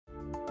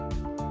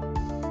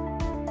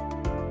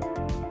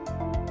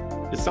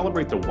To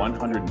celebrate the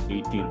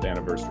 118th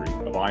anniversary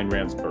of Ayn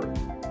Rand's birth,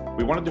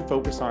 we wanted to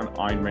focus on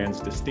Ayn Rand's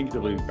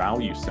distinctively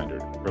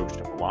value-centered approach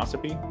to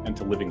philosophy and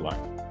to living life.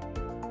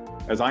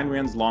 As Ayn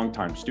Rand's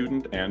longtime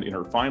student and, in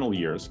her final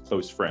years,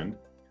 close friend,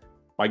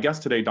 my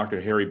guest today, Dr.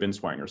 Harry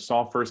Binswanger,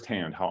 saw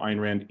firsthand how Ayn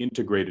Rand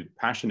integrated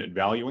passionate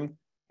valuing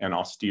and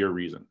austere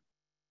reason.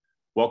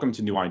 Welcome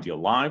to New Ideal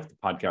Live, the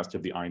podcast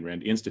of the Ayn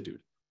Rand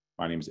Institute.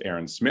 My name is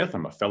Aaron Smith.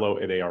 I'm a fellow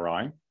at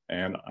ARI,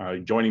 and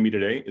joining me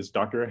today is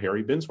Dr.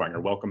 Harry Binswanger.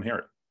 Welcome,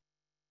 Harry.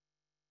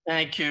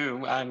 Thank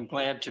you. I'm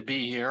glad to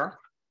be here.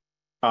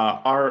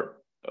 Our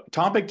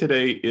topic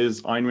today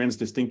is Ayn Rand's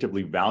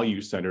distinctively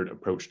value-centered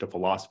approach to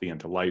philosophy and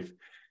to life.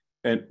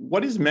 And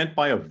what is meant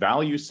by a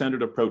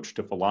value-centered approach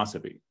to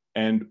philosophy?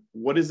 And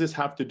what does this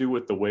have to do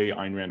with the way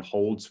Ayn Rand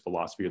holds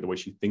philosophy or the way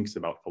she thinks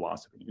about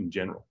philosophy in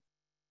general?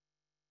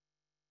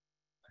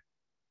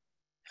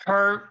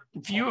 Her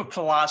view of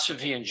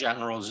philosophy in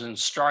general is in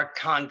stark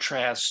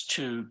contrast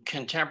to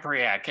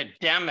contemporary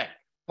academic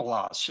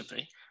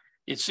philosophy.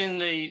 It's in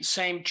the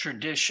same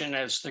tradition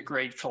as the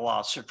great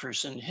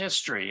philosophers in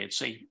history.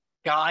 It's a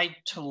guide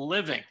to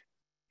living.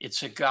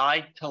 It's a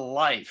guide to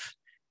life.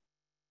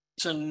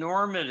 It's a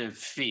normative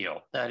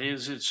field. That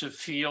is, it's a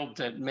field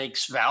that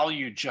makes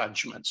value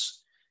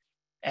judgments.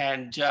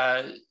 And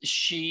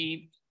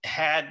she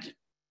had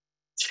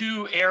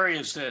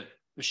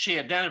she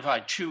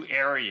identified two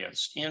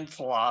areas in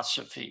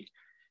philosophy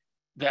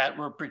that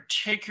were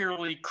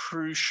particularly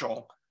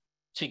crucial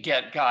to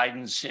get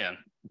guidance in.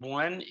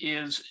 One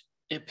is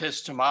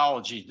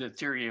epistemology, the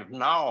theory of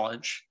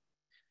knowledge,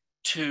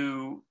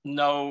 to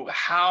know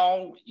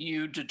how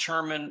you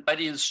determine what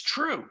is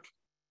true.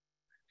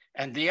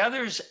 And the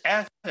other is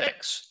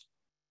ethics,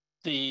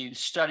 the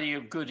study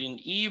of good and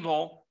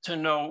evil, to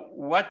know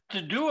what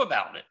to do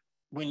about it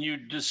when you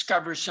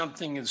discover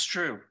something is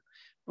true.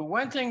 But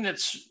one thing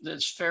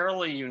that's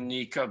fairly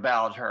unique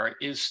about her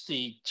is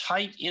the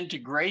tight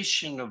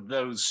integration of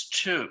those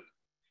two.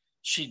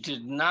 She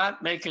did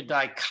not make a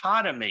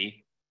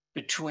dichotomy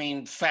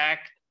between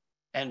fact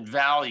and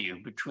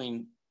value,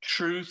 between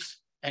truth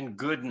and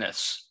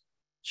goodness.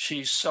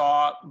 She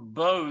saw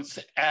both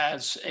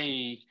as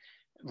a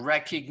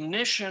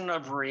recognition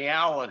of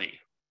reality.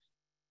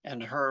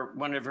 And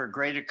one of her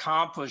great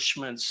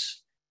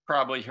accomplishments,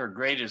 probably her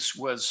greatest,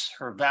 was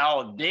her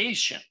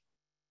validation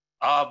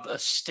of a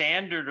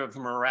standard of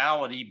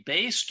morality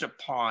based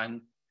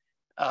upon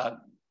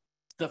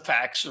the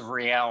facts of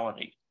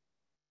reality.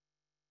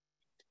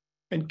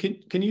 And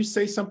can you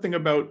say something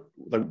about,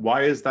 like,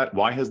 why has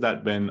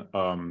that been,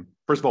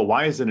 first of all,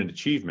 why is it an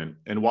achievement,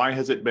 and why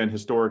has it been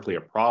historically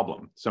a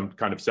problem? Some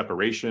kind of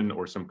separation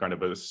or some kind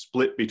of a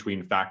split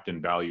between fact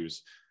and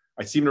values.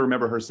 I seem to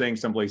remember her saying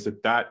someplace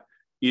that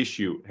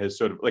issue has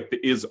sort of, like the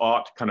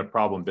is-ought kind of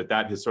problem,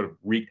 that has sort of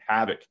wreaked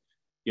havoc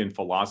in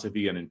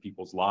philosophy and in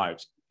people's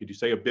lives. Could you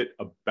say a bit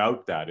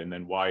about that, and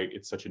then why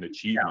it's such an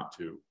achievement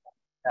to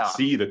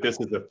see that this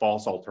is a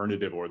false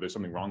alternative or there's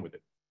something wrong with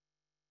it?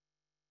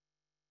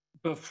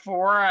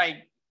 Before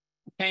I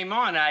came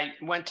on, I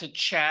went to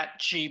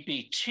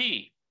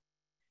ChatGPT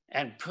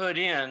and put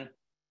in,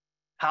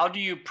 how do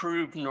you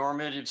prove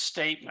normative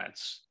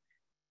statements?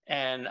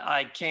 And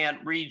I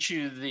can't read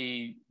you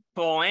the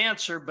full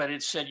answer, but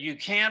it said you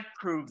can't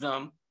prove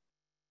them.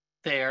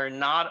 They are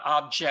not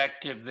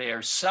objective, they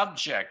are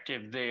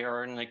subjective. They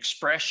are an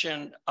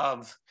expression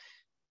of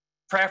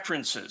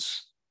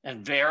preferences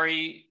and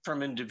vary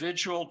from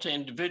individual to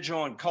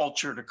individual and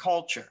culture to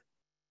culture.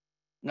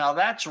 Now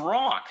that's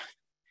wrong,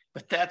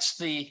 but that's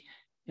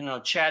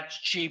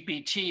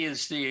ChatGPT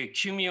is the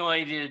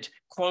accumulated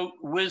quote,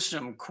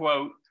 wisdom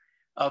quote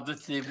of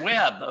the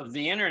web, of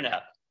the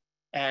internet.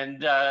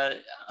 And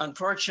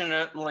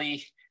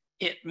unfortunately,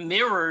 it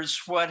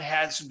mirrors what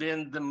has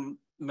been the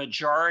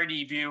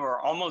majority view, or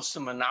almost the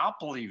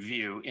monopoly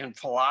view, in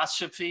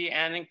philosophy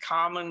and in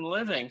common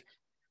living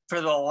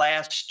for the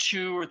last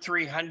 200 or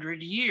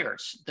 300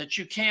 years, that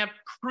you can't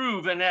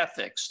prove in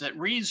ethics, that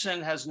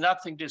reason has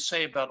nothing to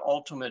say about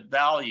ultimate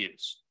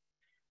values.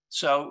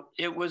 So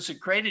it was a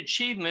great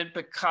achievement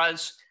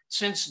because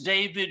since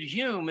David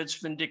Hume, it's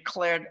been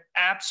declared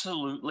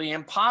absolutely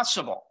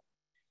impossible.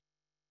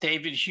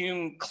 David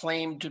Hume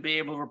claimed to be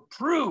able to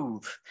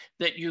prove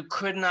that you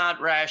could not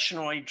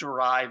rationally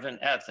derive an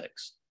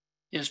ethics.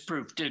 His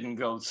proof didn't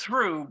go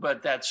through,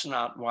 but that's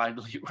not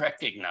widely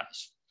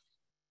recognized.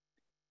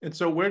 And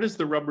so where does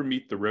the rubber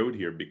meet the road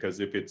here? Because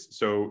if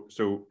it's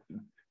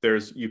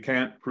you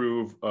can't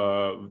prove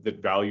that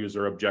values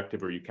are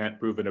objective, or you can't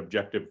prove an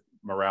objective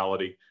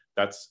morality.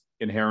 That's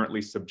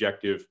inherently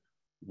subjective.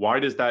 Why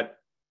does that,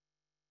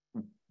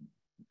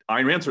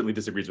 Ayn Rand certainly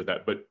disagrees with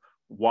that, but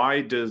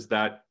why does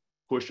that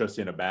push us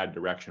in a bad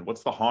direction?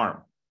 What's the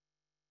harm?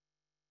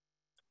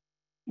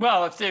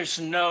 Well, if there's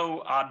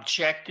no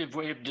objective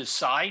way of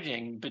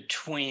deciding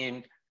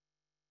between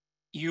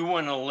you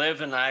want to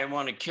live and I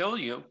want to kill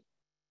you,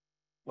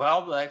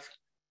 well, like,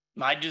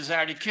 my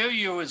desire to kill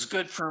you is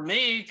good for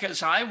me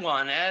because I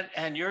want it,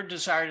 and your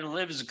desire to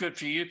live is good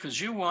for you because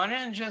you want it,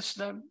 and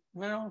just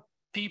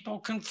people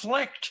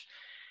conflict.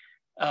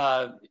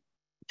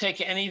 take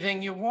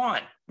anything you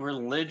want.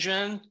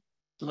 Religion,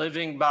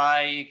 living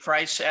by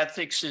Christ's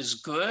ethics is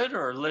good,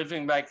 or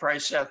living by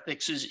Christ's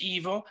ethics is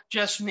evil,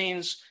 just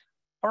means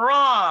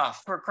hurrah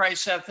for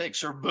Christ's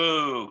ethics or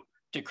boo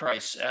to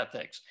Christ's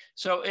ethics.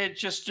 So it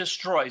just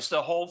destroys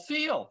the whole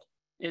field.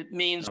 It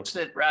means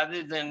that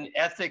rather than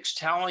ethics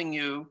telling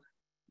you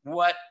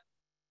what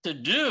to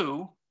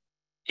do,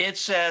 it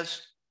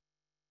says,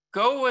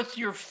 go with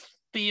your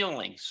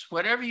feelings.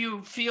 Whatever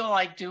you feel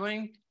like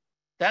doing,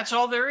 that's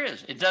all there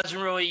is. It doesn't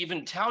really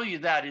even tell you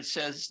that. It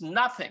says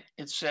nothing.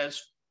 It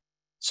says,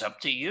 it's up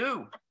to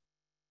you.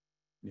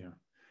 Yeah.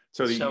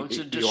 So it's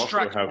a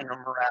destruction of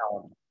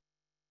morality.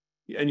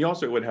 And you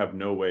also would have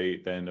no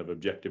way then of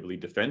objectively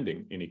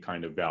defending any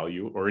kind of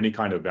value or any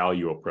kind of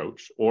value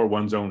approach or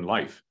one's own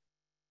life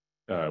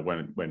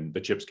when the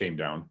chips came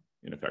down,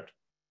 in effect.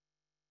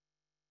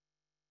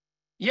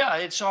 Yeah,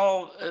 it's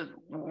all,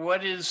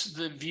 what is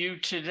the view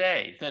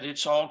today? That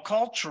it's all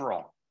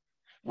cultural.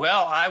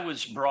 Well, I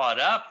was brought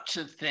up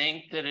to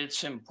think that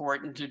it's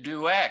important to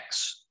do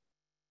X,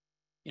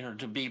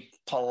 to be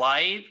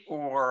polite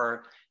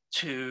or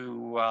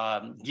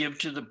to give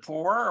to the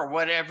poor or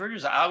whatever it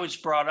is. I was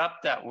brought up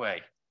that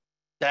way.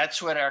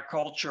 That's what our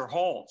culture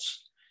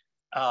holds.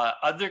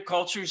 Other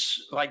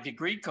cultures, like the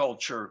Greek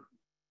culture,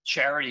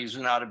 charity is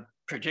not a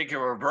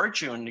particular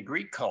virtue in the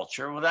Greek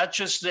culture. Well, that's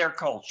just their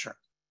culture.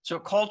 So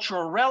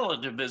cultural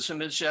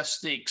relativism is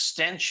just the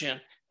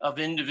extension of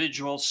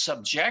individual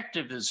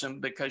subjectivism,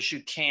 because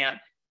you can't,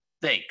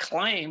 they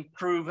claim,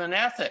 prove an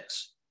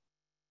ethics.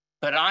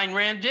 But Ayn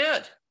Rand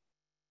did.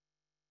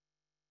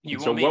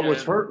 So what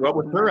was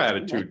her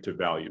attitude to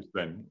values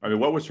then? I mean,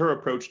 what was her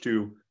approach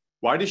to,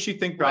 why does she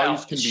think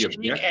values can be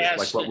objective?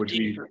 Like what would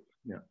be,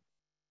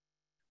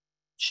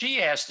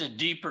 She asked a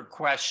deeper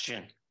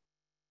question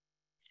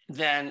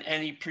than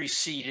any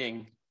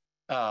preceding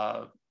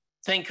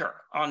thinker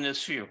on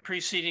this view.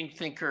 Preceding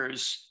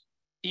thinkers,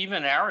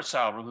 even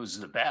Aristotle, who's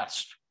the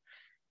best,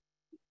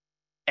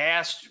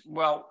 asked,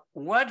 well,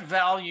 what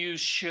values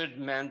should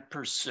men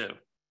pursue?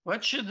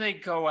 What should they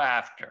go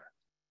after?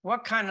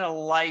 What kind of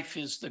life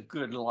is the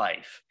good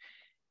life?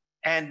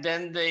 And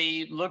then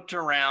they looked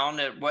around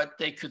at what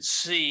they could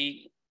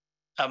see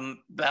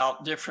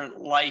about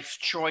different life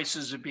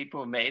choices that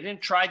people have made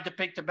and tried to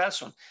pick the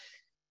best one.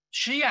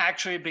 She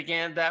actually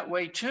began that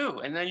way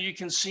too. And then you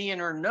can see in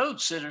her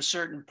notes at a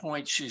certain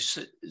point, she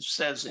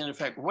says, in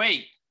effect,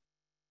 wait,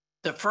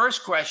 the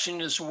first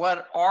question is,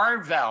 what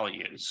are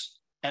values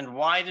and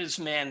why does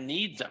man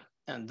need them?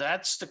 And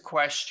that's the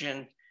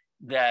question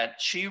that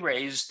she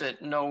raised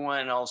that no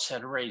one else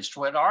had raised.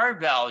 What are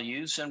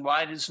values and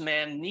why does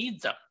man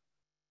need them?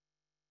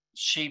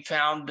 She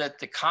found that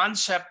the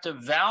concept of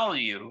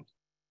value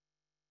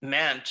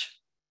meant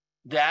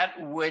that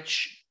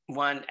which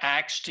one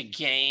acts to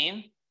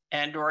gain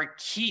and or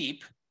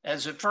keep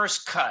as a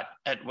first cut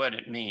at what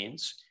it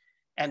means,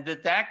 and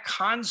that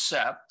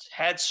concept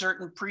had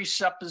certain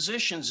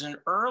presuppositions in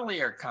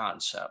earlier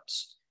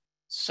concepts,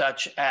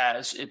 such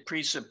as it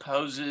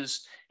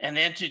presupposes an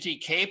entity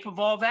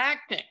capable of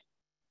acting.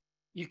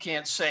 You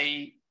can't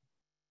say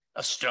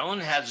a stone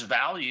has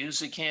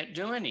values, it can't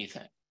do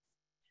anything.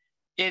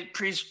 It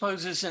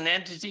presupposes an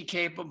entity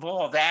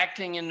capable of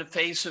acting in the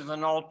face of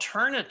an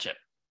alternative.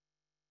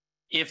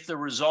 If the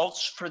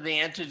results for the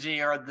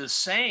entity are the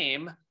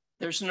same,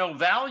 there's no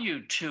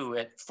value to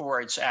it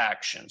for its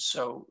actions.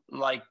 So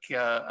like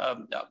a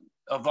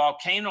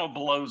volcano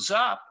blows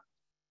up,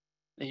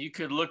 you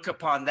could look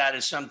upon that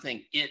as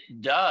something it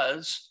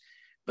does,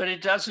 but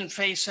it doesn't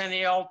face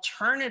any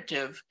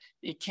alternative.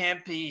 It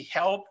can't be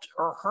helped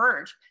or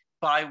hurt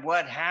by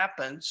what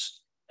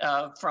happens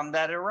from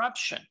that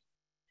eruption.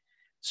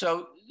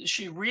 So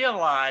she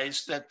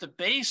realized that the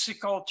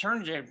basic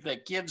alternative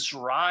that gives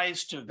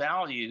rise to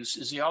values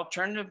is the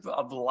alternative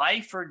of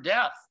life or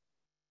death.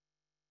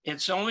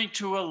 It's only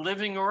to a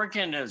living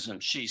organism,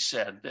 she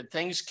said, that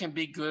things can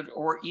be good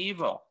or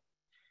evil.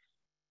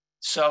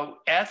 So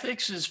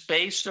ethics is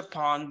based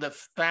upon the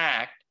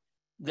fact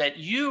that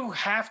you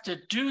have to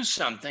do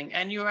something,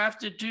 and you have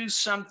to do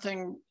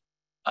something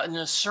in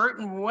a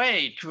certain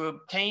way to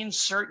obtain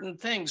certain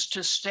things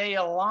to stay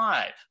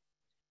alive.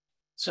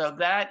 So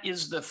that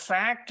is the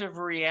fact of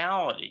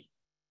reality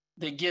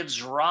that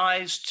gives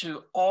rise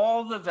to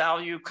all the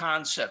value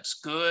concepts: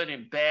 good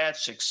and bad,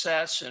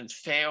 success and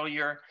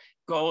failure,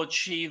 goal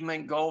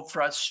achievement, goal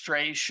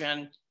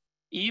frustration,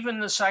 even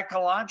the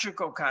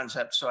psychological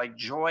concepts like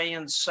joy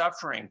and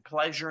suffering,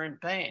 pleasure and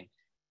pain,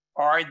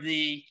 are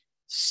the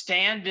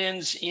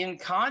stand-ins in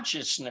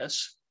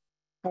consciousness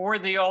for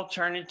the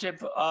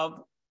alternative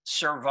of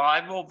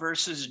survival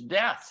versus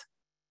death.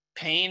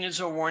 Pain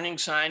is a warning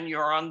sign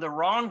you're on the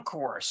wrong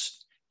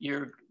course.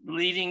 You're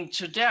leading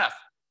to death.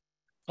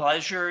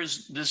 Pleasure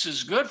is, this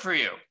is good for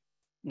you.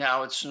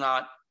 Now it's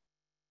not,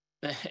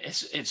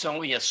 it's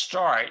only a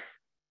start,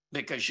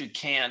 because you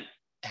can't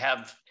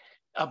have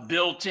a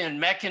built-in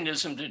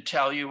mechanism to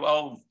tell you,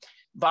 oh,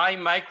 buy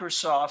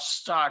Microsoft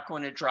stock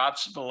when it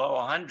drops below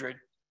 100,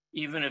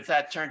 even if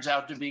that turns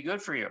out to be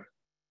good for you.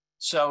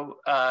 So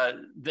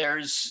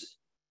there's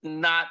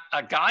not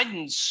a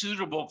guidance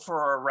suitable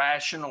for a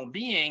rational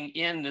being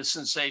in the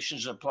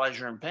sensations of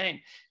pleasure and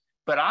pain.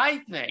 But I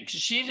think,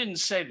 she didn't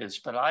say this,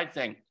 but I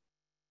think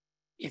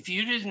if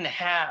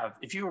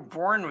you were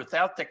born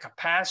without the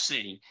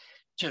capacity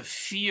to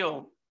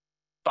feel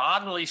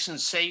bodily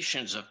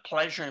sensations of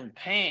pleasure and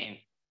pain,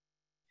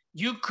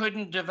 you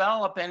couldn't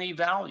develop any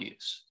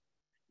values.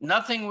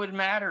 Nothing would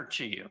matter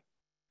to you.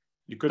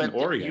 You couldn't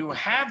orient. You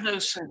have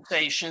those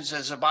sensations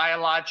as a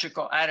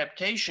biological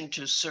adaptation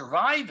to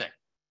surviving.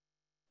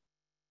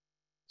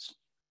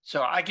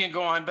 So I can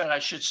go on, but I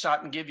should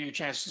stop and give you a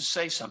chance to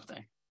say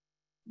something.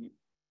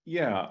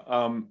 Yeah.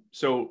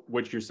 So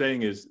what you're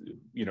saying is,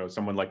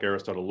 someone like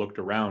Aristotle looked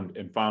around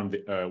and found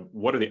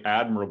what are the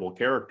admirable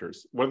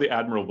characters, what are the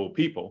admirable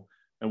people,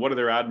 and what are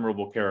their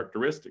admirable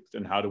characteristics,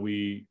 and how do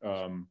we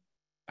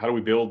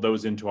build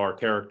those into our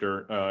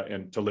character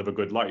and to live a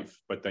good life?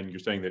 But then you're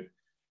saying that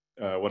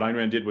what Ayn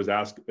Rand did was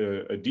ask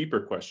a deeper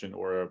question,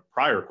 or a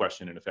prior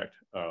question, in effect,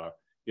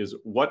 is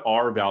what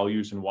are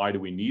values and why do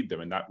we need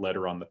them? And that led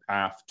her on the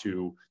path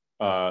to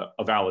a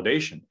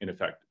validation, in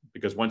effect,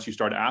 because once you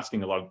start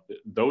asking a lot of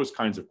those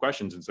kinds of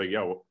questions and say,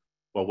 yeah,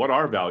 well, what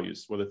are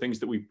values? Well, the things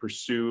that we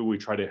pursue, we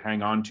try to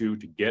hang on to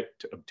get,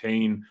 to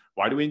obtain.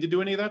 Why do we need to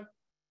do any of that?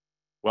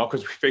 Well,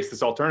 because we face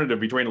this alternative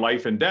between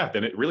life and death,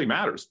 and it really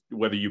matters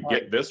whether you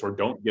get this or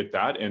don't get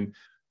that. And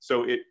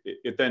so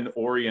it then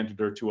oriented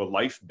her to a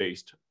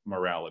life-based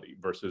morality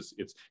versus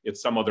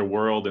it's some other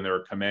world and there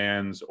are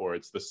commands, or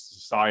it's the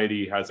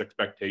society has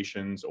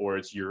expectations, or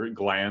it's your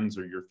glands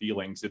or your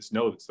feelings. It's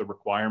the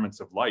requirements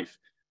of life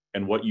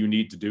and what you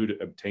need to do to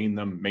obtain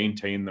them,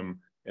 maintain them,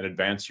 and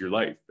advance your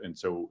life. And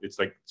so it's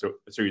like, so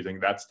you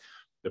think that's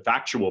the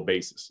factual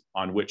basis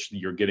on which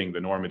you're getting the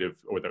normative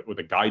or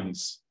the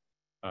guidance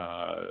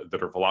that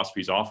her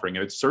philosophy is offering.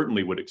 And it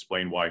certainly would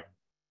explain why.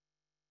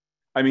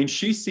 I mean,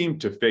 she seemed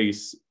to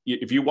face,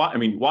 if you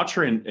watch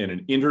her in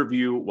an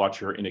interview, watch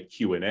her in a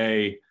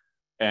Q&A,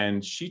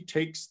 and she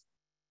takes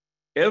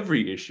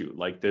every issue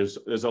like there's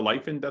a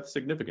life and death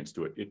significance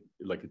to it.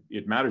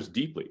 It matters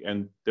deeply.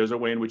 And there's a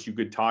way in which you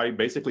could tie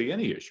basically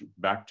any issue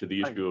back to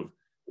the issue of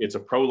it's a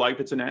pro-life,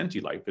 it's an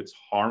anti-life, it's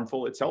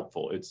harmful, it's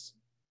helpful,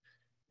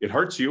 it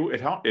hurts you,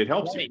 it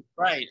helps you.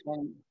 Right.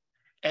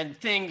 And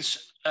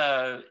things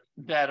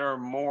that are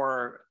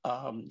more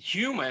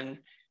human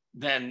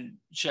than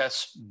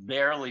just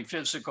barely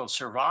physical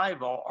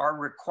survival are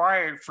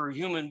required for a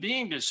human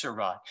being to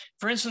survive.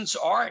 For instance,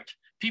 art.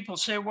 People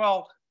say,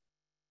 well,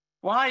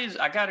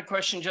 I got a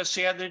question just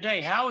the other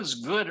day, how is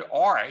good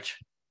art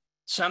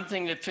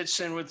something that fits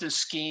in with the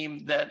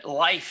scheme that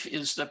life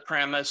is the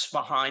premise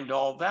behind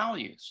all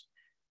values?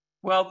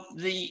 Well,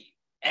 the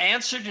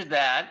answer to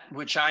that,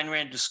 which Ayn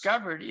Rand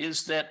discovered,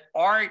 is that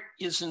art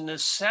is a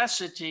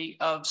necessity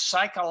of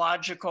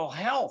psychological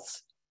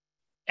health.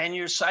 And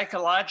your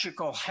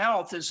psychological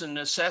health is a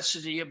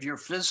necessity of your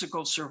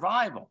physical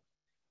survival.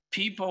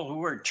 People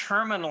who are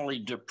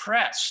terminally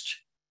depressed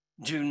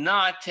do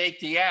not take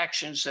the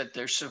actions that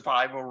their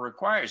survival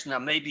requires. Now,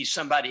 maybe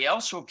somebody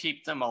else will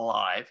keep them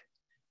alive,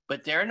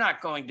 but they're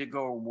not going to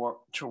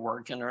go to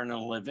work and earn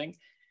a living.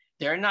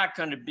 They're not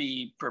going to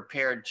be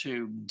prepared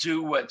to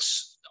do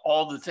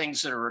all the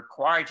things that are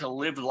required to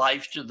live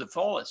life to the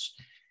fullest.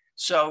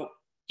 So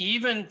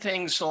even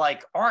things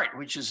like art,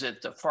 which is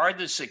at the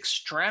farthest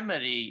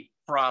extremity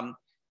from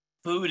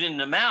food in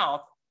the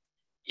mouth,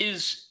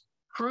 is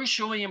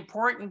crucially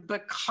important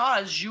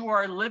because you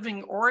are a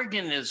living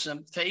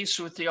organism faced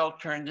with the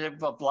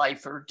alternative of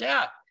life or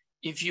death.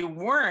 If you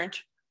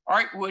weren't,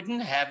 art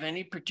wouldn't have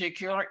any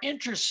particular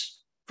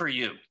interest for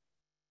you.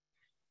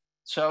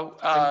 So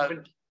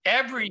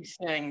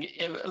everything,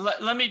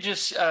 let me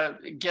just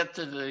get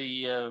to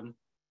the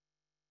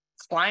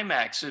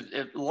climax.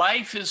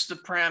 Life is the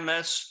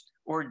premise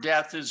or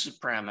death is the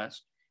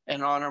premise.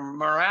 And on a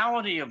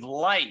morality of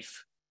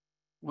life,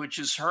 which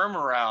is her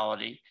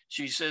morality,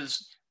 she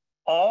says,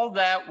 all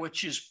that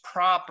which is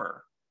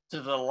proper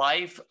to the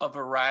life of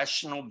a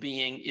rational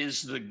being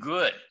is the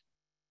good.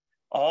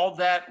 All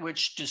that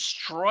which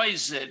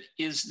destroys it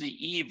is the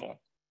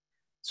evil.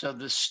 So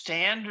the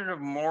standard of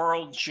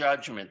moral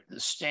judgment, the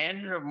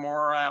standard of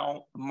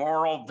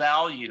moral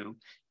value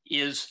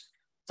is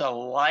the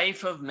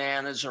life of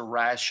man as a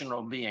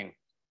rational being.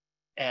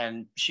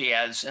 And she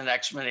has an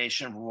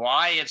explanation of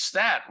why it's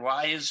that.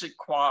 Why is it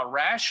qua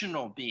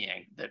rational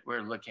being that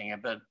we're looking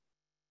at? But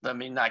let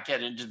me not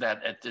get into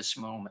that at this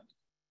moment.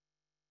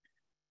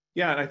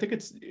 Yeah, and I think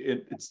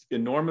it's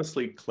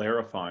enormously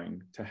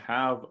clarifying to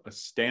have a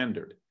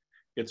standard.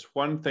 It's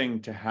one thing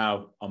to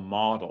have a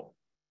model,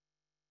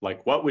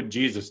 like what would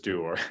Jesus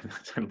do? Or I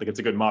don't think it's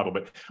a good model,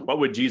 but what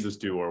would Jesus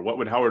do? Or what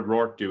would Howard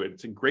Roark do?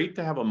 It's great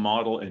to have a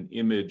model, an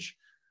image,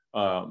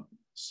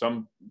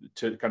 some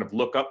to kind of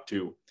look up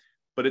to.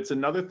 But it's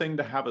another thing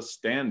to have a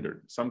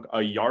standard,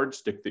 a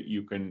yardstick that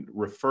you can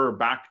refer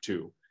back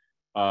to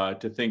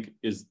think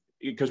is,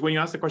 because when you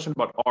ask the question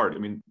about art, I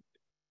mean,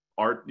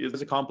 art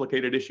is a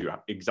complicated issue.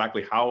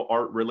 Exactly how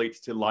art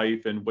relates to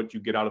life and what you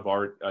get out of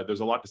art,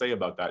 there's a lot to say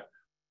about that.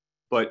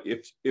 But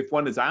if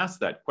one is asked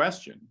that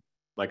question,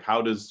 like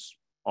how does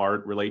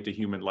art relate to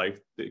human life,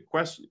 the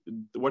question,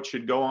 what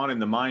should go on in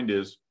the mind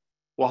is,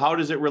 well, how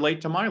does it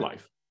relate to my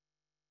life?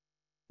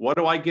 What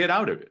do I get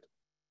out of it?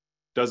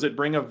 Does it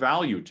bring a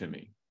value to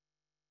me?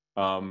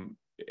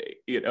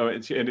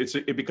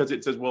 Because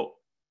it says, well,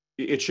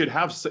 it should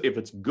have, if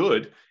it's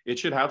good, it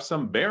should have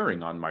some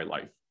bearing on my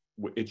life.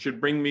 It should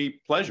bring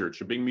me pleasure. It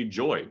should bring me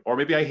joy. Or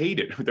maybe I hate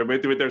it.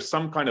 There's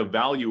some kind of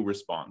value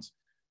response,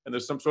 and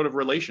there's some sort of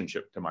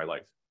relationship to my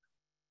life.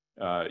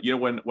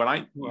 When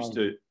I used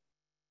to,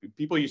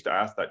 people used to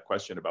ask that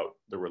question about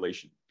the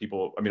relation.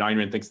 People, I mean, Ayn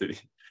Rand thinks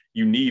that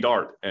you need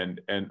art,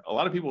 and a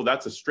lot of people,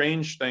 that's a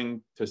strange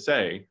thing to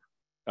say.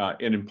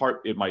 And in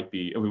part, it might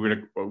be, and we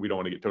don't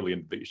want to get totally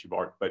into the issue of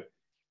art, but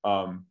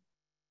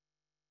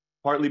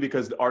partly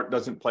because the art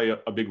doesn't play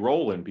a big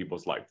role in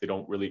people's life. They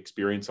don't really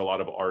experience a lot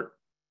of art.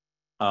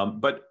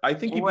 But I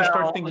think if you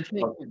start thinking,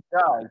 it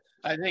does.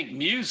 I think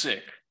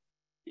music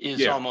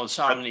is almost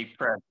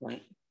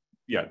omnipresent.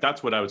 Yeah,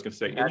 that's what I was going to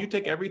say. And you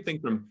take everything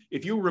from,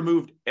 if you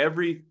removed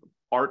every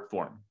art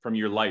form from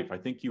your life, I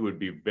think you would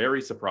be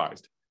very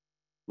surprised.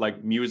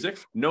 Like music,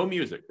 no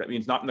music. That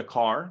means not in the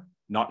car,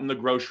 not in the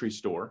grocery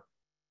store,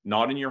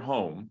 not in your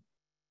home.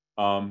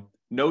 No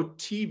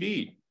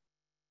TV,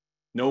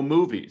 no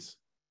movies,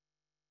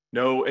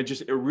 and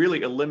just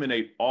really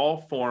eliminate all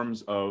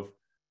forms of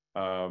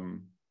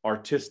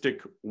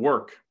artistic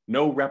work,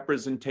 no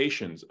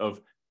representations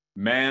of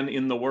man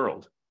in the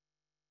world,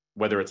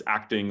 whether it's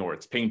acting or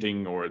it's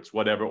painting or it's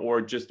whatever,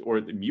 or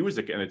the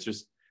music. And it's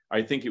just,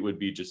 I think it would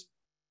be just,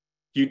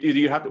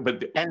 you have to,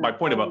 but my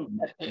point about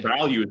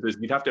values is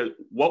you'd have to,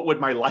 what would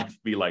my life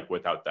be like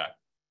without that?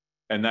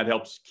 And that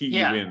helps key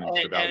you in.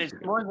 And it's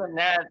more than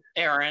that,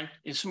 Aaron.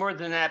 It's more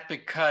than that,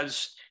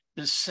 because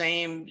the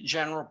same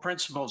general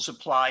principles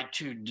apply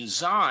to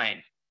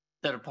design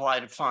that apply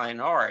to fine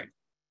art,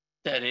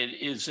 that it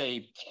is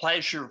a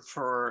pleasure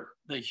for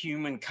the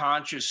human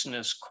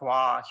consciousness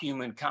qua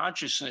human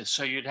consciousness.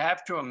 So you'd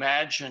have to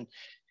imagine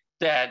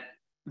that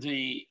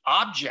the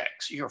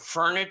objects, your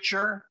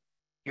furniture,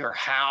 your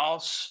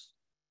house,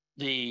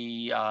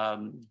 the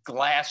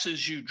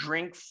glasses you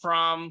drink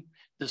from,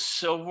 the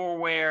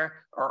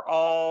silverware, are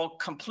all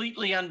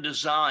completely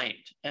undesigned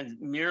and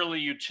merely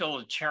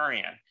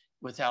utilitarian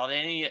without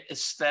any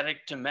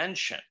aesthetic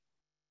dimension.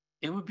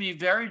 It would be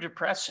very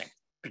depressing,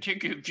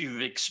 particularly if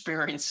you've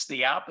experienced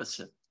the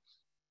opposite.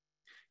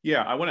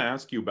 Yeah, I want to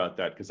ask you about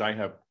that, because I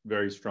have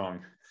very strong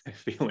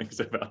feelings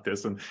about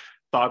this and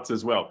thoughts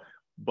as well.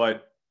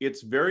 But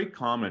it's very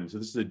common. So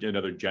this is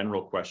another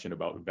general question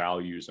about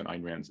values and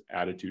Ayn Rand's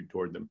attitude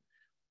toward them.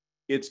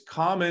 It's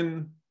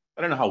common,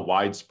 I don't know how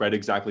widespread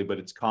exactly, but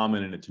it's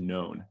common and it's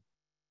known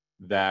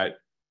that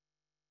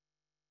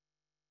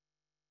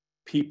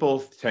people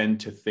tend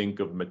to think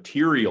of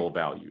material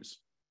values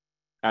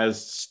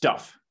as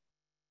stuff.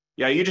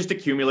 Yeah, you're just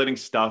accumulating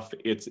stuff.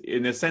 It's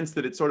in a sense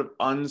that it's sort of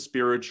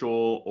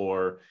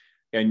unspiritual,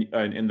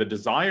 and the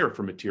desire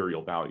for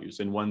material values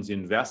and one's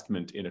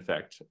investment, in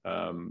effect,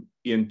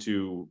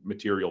 into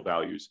material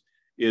values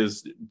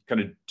is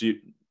kind of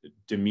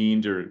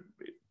demeaned or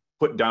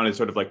put down as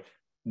sort of like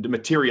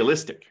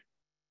materialistic,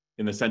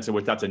 in the sense in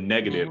which that's a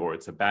negative or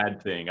it's a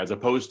bad thing, as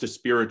opposed to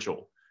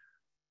spiritual.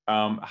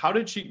 How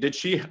did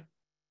she?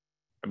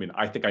 I mean,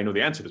 I think I know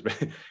the answer to this,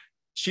 but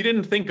she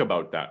didn't think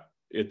about that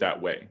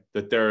way,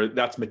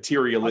 that's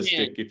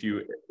materialistic. If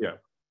you,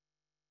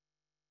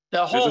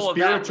 the whole of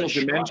spiritual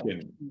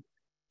dimension.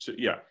 So,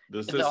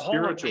 the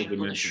spiritual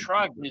dimension.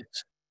 Shrugged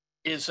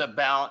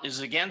is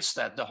against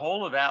that. The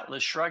whole of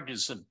Atlas Shrugged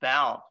is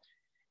about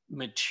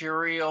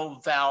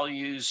material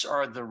values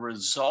are the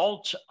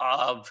result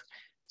of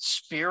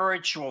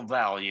spiritual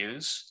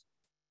values,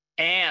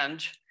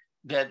 and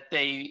that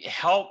they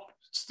help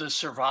the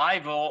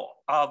survival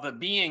of a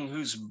being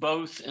who's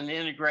both an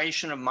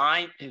integration of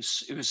mind,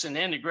 who's an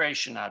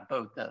integration, not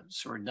both,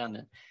 that's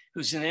redundant,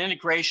 who's an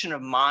integration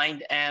of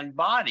mind and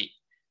body.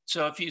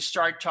 So if you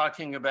start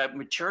talking about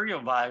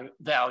material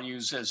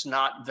values as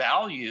not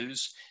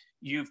values,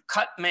 you've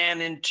cut man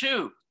in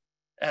two,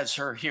 as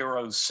her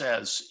hero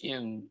says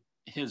in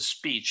his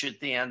speech at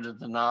the end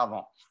of the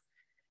novel.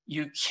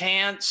 You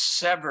can't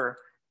sever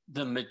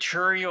the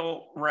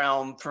material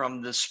realm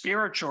from the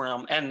spiritual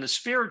realm. And the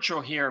spiritual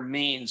here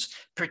means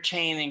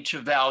pertaining to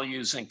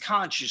values and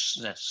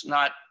consciousness,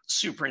 not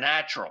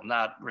supernatural,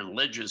 not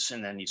religious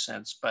in any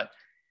sense, but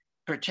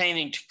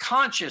pertaining to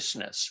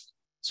consciousness.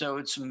 So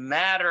it's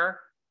matter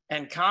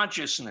and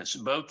consciousness,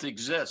 both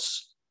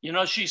exists. You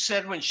know, she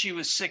said when she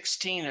was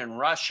 16 in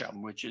Russia,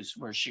 which is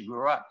where she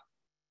grew up,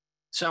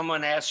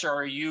 someone asked her,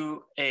 are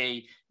you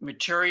a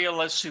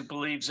materialist who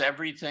believes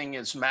everything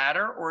is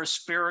matter, or a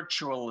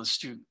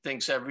spiritualist who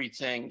thinks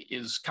everything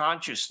is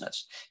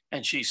consciousness?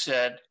 And she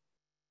said,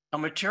 a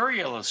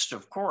materialist,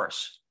 of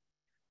course.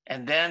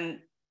 And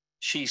then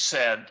she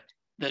said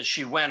that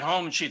she went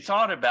home and she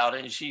thought about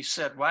it, and she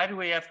said, why do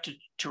we have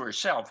to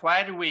herself,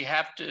 why do we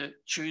have to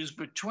choose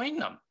between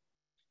them?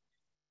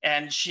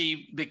 And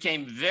she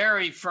became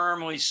very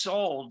firmly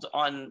sold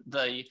on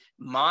the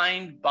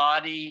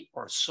mind-body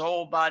or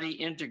soul-body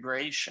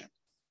integration.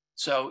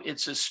 So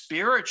it's a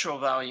spiritual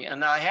value.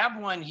 And I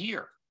have one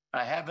here.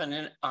 I have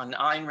an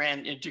Ayn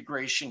Rand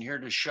integration here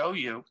to show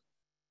you.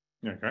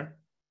 Okay.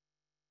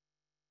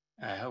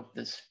 I hope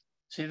this,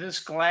 see this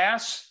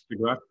glass? The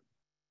glass?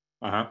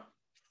 Uh-huh.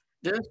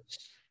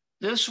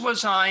 This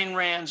was Ayn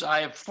Rand's.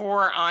 I have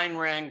 4 Ayn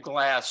Rand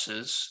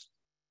glasses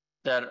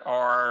that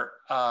are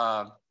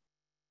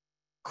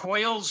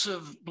coils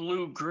of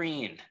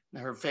blue-green,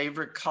 her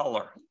favorite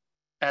color,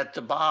 at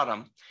the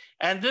bottom.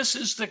 And this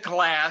is the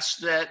glass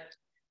that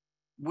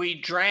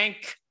we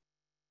drank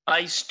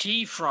iced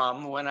tea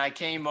from when I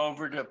came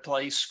over to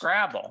play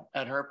Scrabble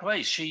at her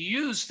place. She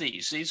used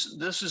these.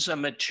 This is a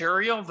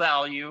material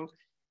value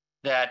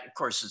that, of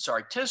course, it's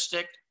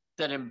artistic,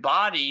 that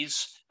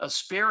embodies a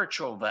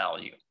spiritual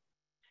value.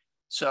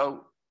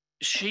 So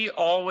she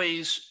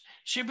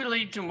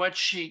believed in what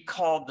she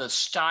called the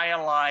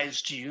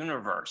stylized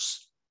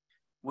universe,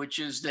 which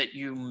is that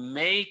you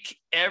make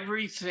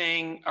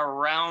everything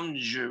around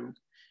you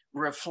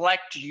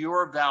reflect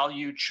your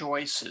value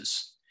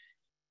choices.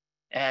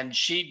 And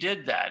she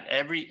did that.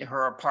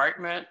 Her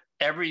apartment,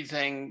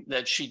 everything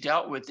that she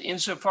dealt with,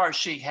 insofar as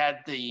she had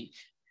the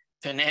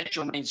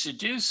financial means to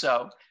do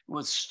so,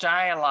 was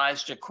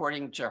stylized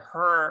according to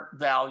her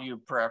value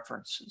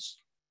preferences.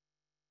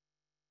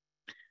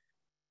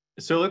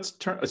 So let's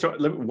turn,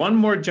 one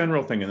more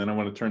general thing, and then I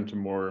want to turn to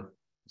more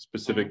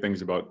specific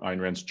things about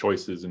Ayn Rand's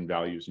choices and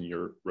values and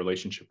your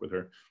relationship with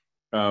her.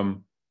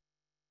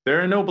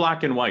 There are no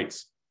black and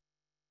whites.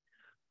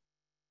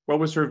 What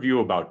was her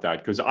view about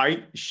that? Because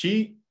I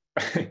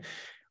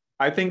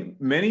think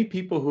many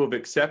people who have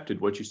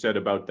accepted what you said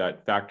about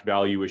that fact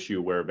value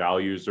issue, where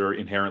values are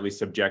inherently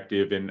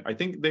subjective, and I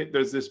think that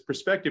there's this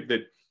perspective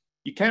that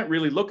you can't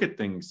really look at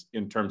things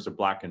in terms of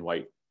black and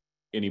white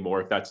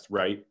anymore, if that's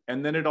right.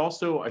 And then it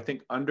also, I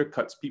think,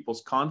 undercuts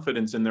people's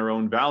confidence in their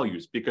own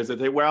values, because they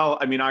say, well,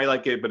 I mean, I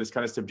like it, but it's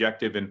kind of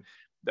subjective, and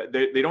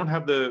they don't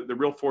have the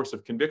real force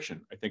of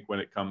conviction, I think, when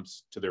it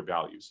comes to their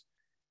values.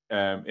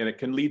 And it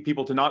can lead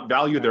people to not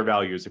value their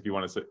values, if you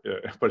want to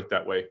put it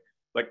that way.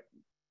 Like,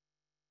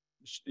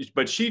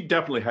 but she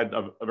definitely had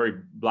a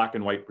very black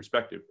and white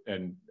perspective.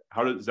 And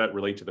how does that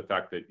relate to the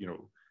fact that, you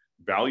know,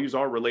 values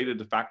are related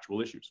to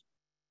factual issues?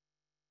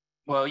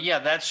 Well, yeah,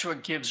 that's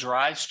what gives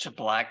rise to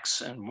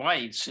blacks and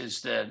whites,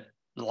 is that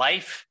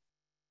life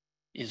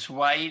is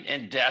white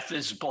and death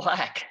is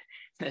black.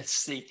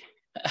 That's the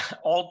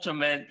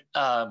ultimate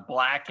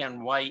black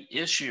and white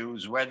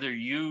issues, whether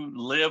you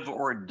live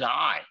or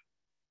die.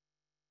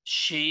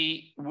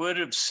 She would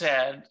have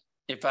said,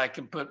 if I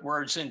could put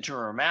words into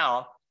her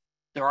mouth,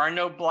 there are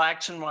no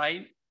blacks and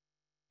white.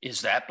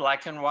 Is that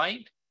black and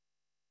white?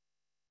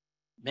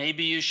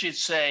 Maybe you should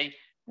say,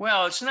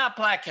 well, it's not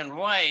black and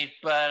white,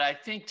 but I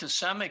think to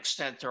some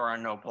extent there are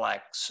no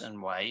blacks and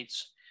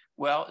whites.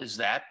 Well, is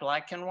that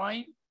black and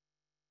white?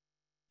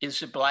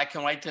 Is it black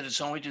and white that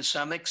it's only to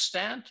some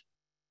extent?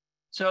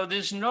 So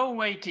there's no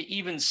way to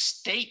even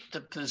state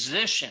the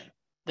position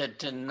that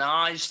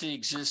denies the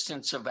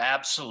existence of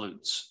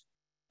absolutes,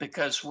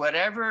 because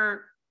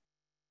whatever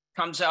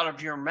comes out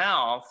of your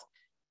mouth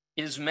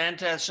is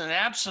meant as an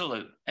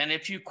absolute. And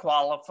if you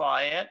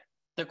qualify it,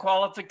 the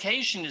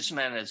qualification is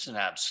meant as an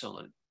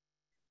absolute.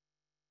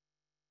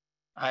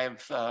 I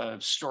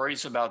have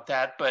stories about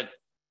that, but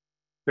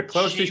the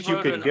closest you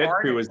could get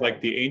to is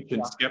like the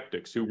ancient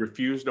skeptics who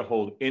refused to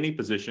hold any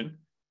position,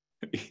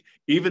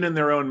 even in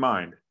their own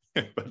mind.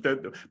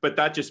 But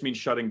that just means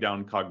shutting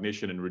down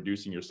cognition and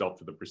reducing yourself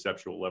to the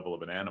perceptual level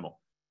of an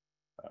animal.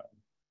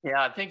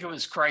 Yeah, I think it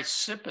was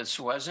Chrysippus,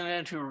 wasn't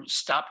it, who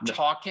stopped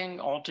talking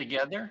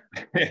altogether?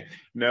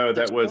 No,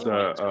 that was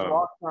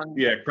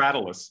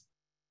Cratylus.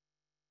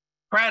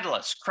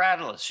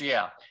 Cratylus,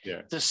 yeah.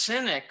 Yeah. The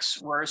Cynics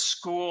were a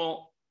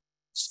school.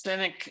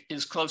 Cynic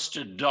is close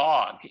to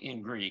dog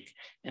in Greek,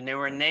 and they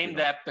were named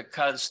that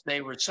because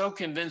they were so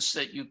convinced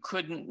that you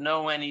couldn't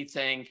know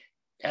anything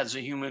as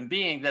a human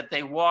being that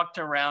they walked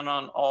around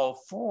on all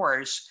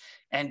fours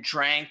and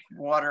drank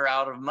water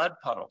out of mud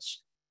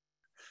puddles.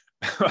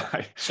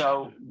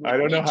 So I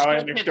don't know how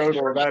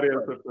anecdotal that is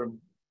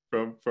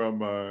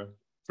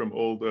from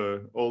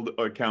old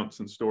accounts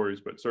and stories,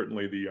 but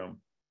certainly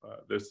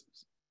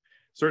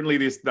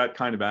that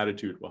kind of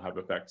attitude will have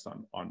effects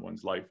on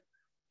one's life.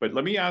 But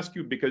let me ask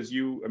you, because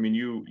you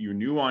knew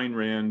Ayn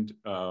Rand,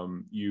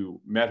 you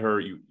met her,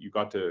 you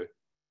got to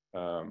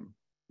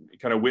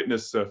kind of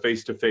witness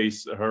face to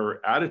face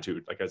her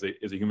attitude, like as a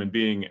human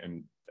being.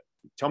 And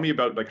tell me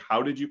about, like,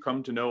 how did you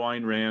come to know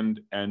Ayn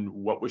Rand, and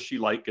what was she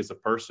like as a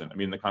person? I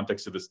mean, in the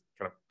context of this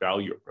kind of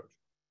value approach,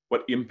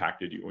 what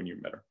impacted you when you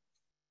met her?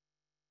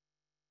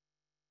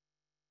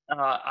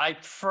 I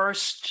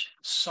first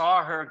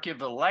saw her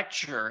give a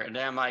lecture at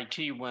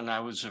MIT when I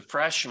was a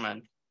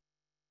freshman.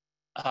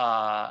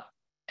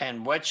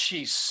 And what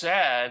she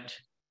said,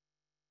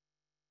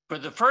 for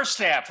the first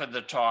half of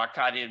the talk,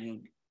 I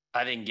didn't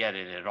get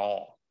it at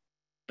all.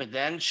 But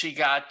then she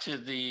got to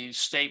the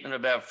statement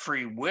about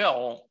free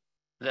will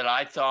that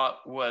I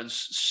thought was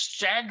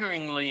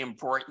staggeringly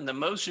important, the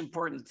most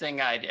important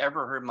thing I'd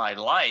ever heard in my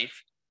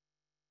life.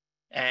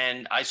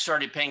 And I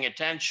started paying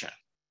attention.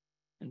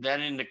 And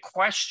then in the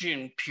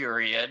question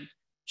period,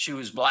 she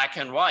was black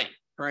and white.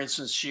 For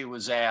instance, she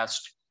was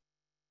asked,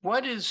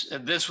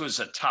 this was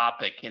a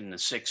topic in the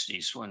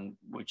 60s,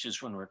 which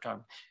is when we're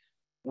talking,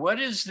 what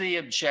is the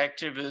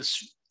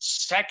objectivist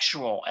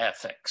sexual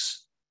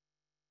ethics?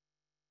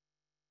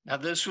 Now,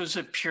 this was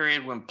a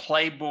period when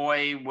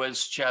Playboy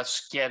was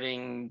just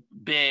getting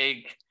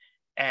big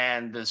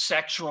and the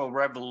sexual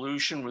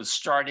revolution was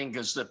starting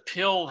because the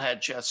pill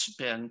had just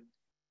been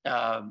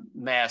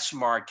mass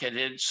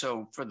marketed.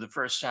 So for the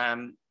first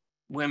time,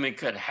 women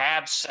could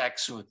have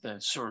sex with a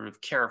sort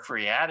of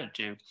carefree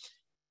attitude.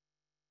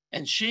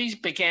 And she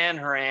began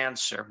her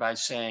answer by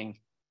saying,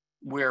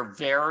 "We're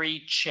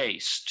very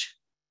chaste."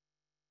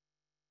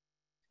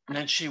 And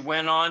then she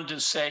went on to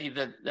say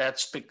that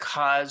that's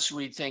because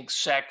we think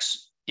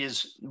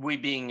we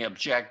being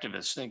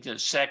objectivists, think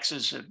that sex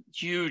is a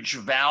huge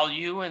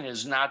value and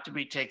is not to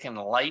be taken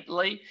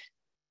lightly.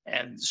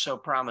 And so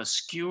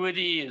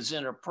promiscuity is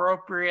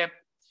inappropriate.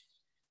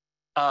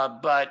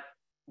 But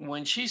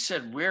when she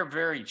said, "We're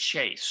very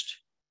chaste,"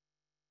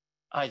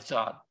 I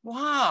thought,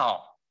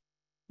 wow,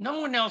 no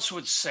one else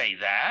would say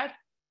that.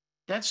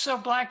 That's so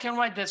black and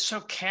white. That's so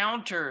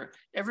counter.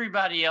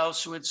 Everybody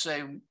else would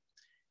say,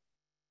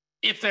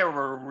 if they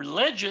were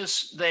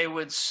religious, they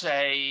would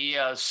say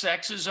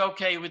sex is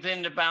okay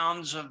within the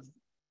bounds of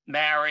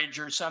marriage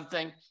or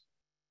something.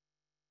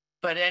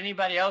 But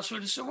anybody else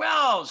would say,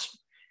 well,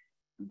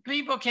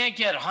 people can't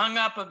get hung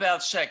up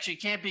about sex. You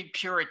can't be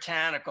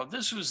puritanical.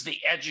 This was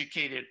the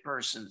educated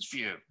person's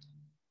view.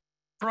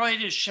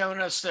 Freud has shown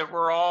us that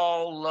we're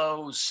all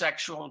low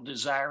sexual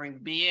desiring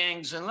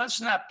beings, and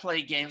let's not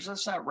play games.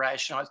 Let's not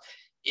rationalize.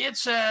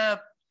 It's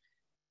a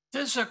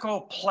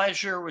physical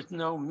pleasure with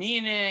no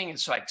meaning.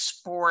 It's like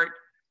sport,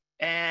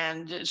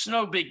 and it's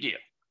no big deal.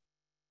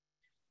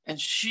 And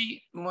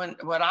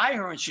what I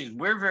heard when she's,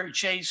 "We're very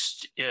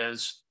chaste,"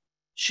 is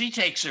she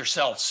takes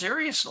herself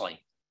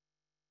seriously,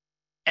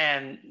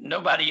 and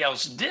nobody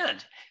else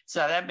did.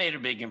 So that made a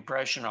big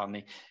impression on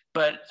me.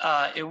 But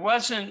it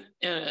wasn't.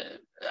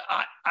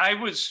 I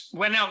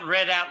went out and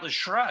read Atlas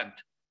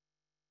Shrugged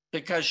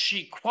because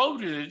she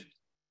quoted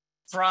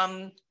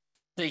from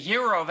the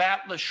hero of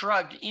Atlas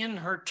Shrugged in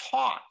her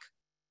talk.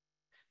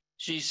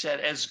 She said,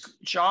 as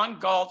John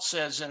Galt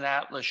says in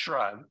Atlas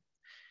Shrugged,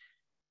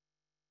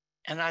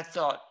 and I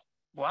thought,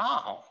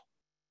 wow,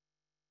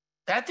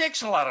 that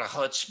takes a lot of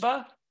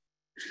chutzpah.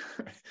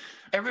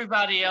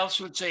 Everybody else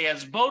would say,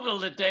 as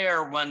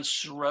Baudelaire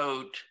once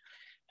wrote,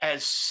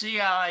 as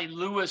C.I.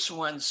 Lewis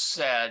once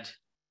said,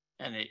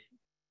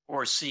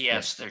 or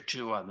C.S., there are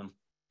two of them,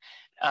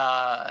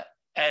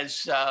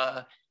 as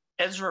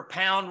Ezra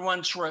Pound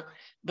once wrote,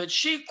 but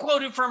she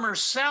quoted from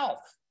herself.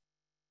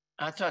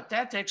 I thought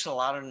that takes a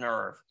lot of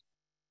nerve.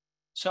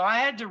 So I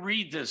had to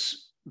read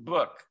this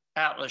book,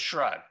 Atlas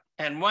Shrugged.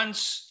 And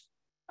once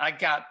I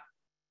got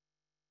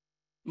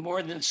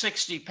more than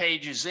 60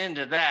 pages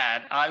into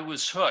that, I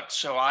was hooked.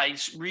 So I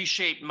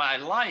reshaped my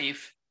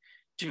life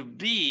to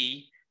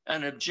be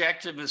an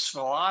objectivist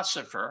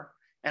philosopher.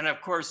 And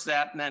of course,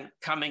 that meant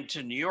coming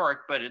to New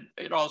York, but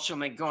it also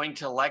meant going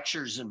to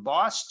lectures in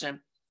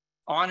Boston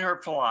on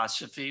her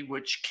philosophy,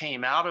 which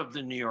came out of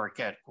the New York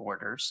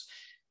headquarters.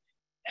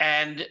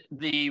 And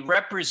the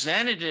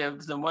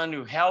representative, the one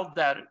who held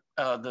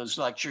those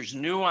lectures,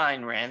 knew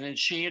Ayn Rand, and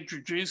she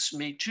introduced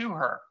me to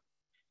her.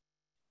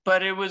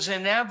 But it was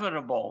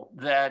inevitable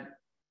that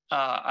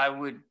I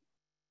would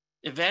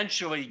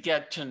eventually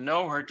get to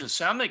know her to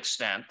some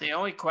extent. The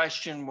only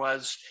question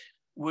was,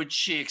 would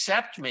she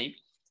accept me?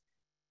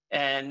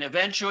 And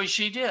eventually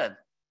she did.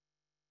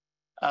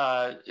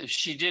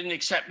 She didn't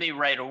accept me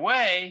right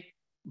away,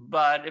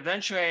 but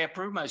eventually I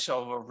approved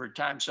myself over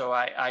time, so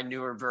I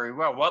knew her very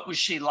well. What was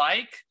she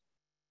like?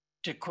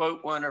 To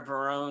quote one of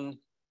her own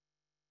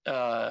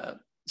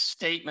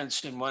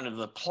statements in one of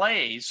the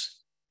plays,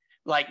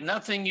 like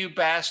nothing you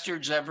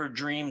bastards ever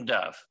dreamed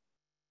of.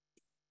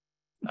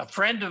 A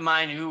friend of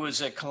mine who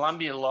was at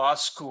Columbia Law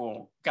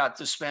School got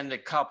to spend a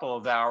couple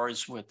of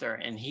hours with her,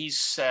 and he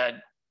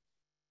said,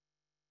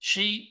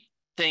 she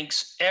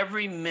thinks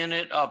every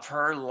minute of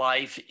her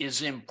life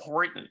is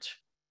important.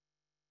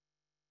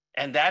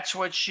 And that's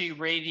what she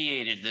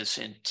radiated, this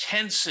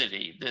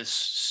intensity,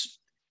 this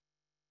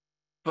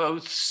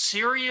both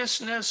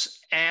seriousness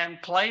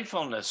and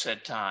playfulness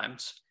at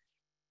times,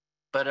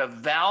 but a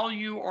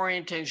value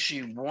orientation.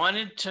 She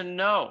wanted to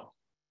know.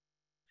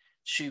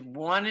 She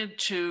wanted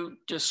to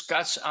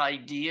discuss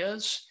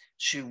ideas.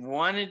 She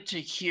wanted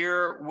to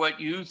hear what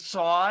you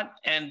thought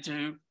and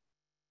to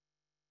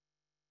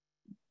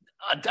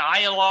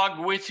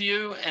dialogue with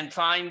you and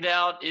find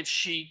out if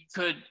she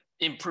could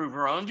improve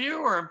her own view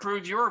or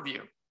improve your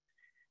view.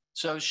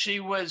 So she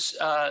was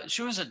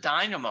a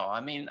dynamo.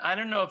 I mean, I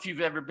don't know if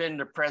you've ever been in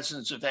the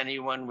presence of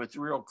anyone with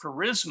real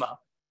charisma,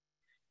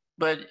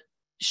 but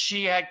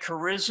she had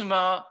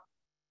charisma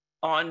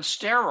on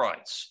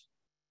steroids.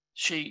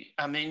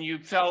 You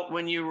felt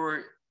when you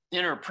were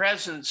in her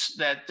presence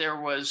that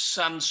there was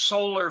some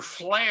solar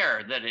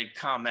flare that had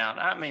come out.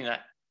 I mean,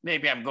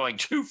 maybe I'm going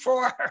too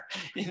far,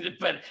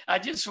 but I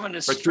just want to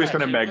But she was stress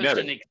kind of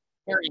magnetic.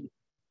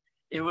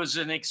 it was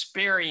an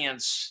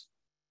experience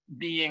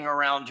being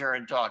around her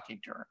and talking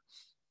to her.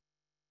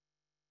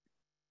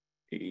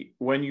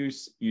 When you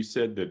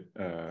said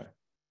that,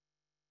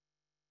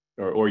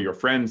 or your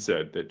friend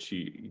said that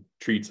she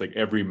treats like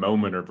every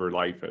moment of her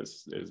life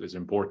as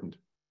important,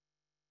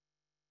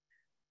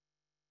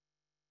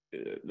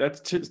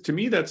 that's to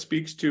me, that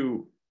speaks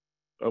to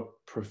a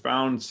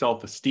profound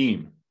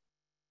self-esteem,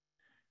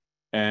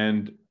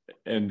 and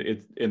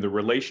it's in the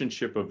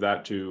relationship of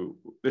that to,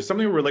 there's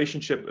something in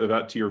relationship of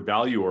that to your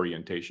value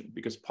orientation,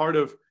 because part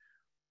of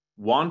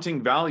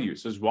wanting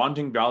values is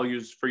wanting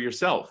values for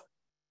yourself,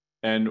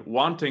 and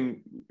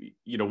wanting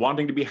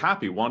to be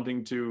happy,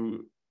 wanting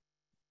to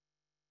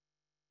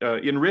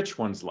enrich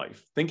one's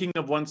life, thinking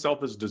of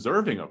oneself as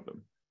deserving of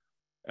them.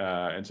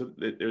 And so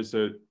there's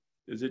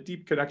a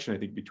deep connection, I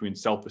think, between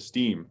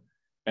self-esteem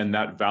and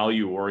that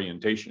value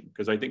orientation.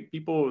 Because I think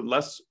people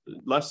less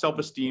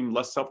self-esteem,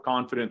 less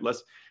self-confident,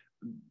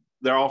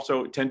 they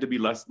also tend to be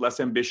less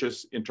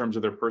ambitious in terms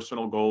of their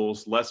personal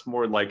goals,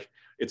 more like,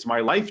 it's my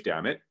life,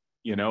 damn it,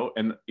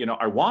 and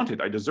I want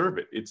it, I deserve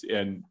it.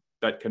 And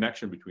that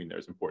connection between there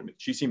is important.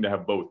 She seemed to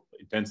have both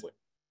intensely.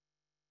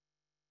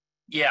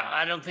 Yeah,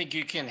 I don't think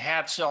you can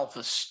have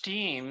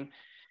self-esteem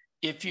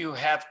if you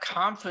have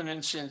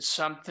confidence in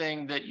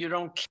something that you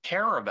don't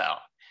care about.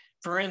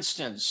 For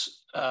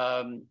instance,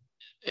 in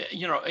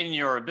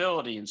your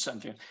ability in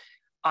something.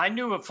 I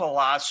knew a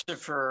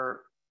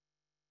philosopher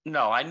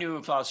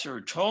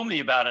who told me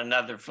about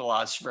another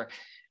philosopher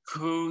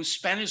who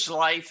spent his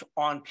life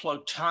on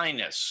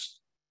Plotinus,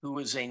 who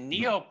was a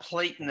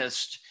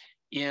Neoplatonist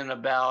in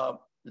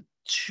about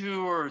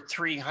 200 or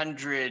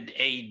 300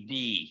 AD.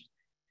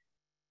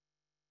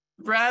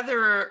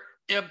 Rather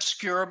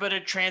obscure, but a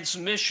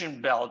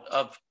transmission belt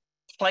of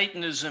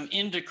Platonism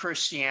into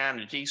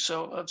Christianity,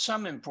 so of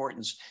some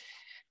importance.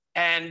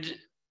 And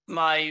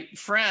my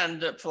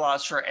friend, the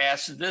philosopher,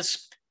 asked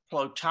this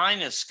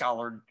Plotinus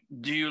scholar,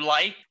 "Do you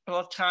like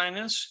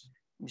Plotinus?"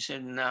 He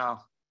said, "No."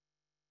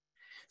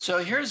 So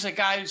here's a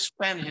guy who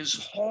spent his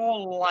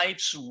whole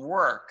life's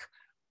work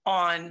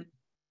on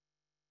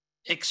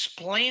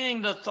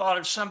explaining the thought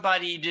of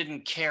somebody he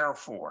didn't care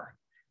for.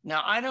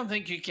 Now, I don't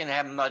think you can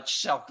have much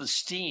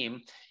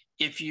self-esteem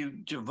if you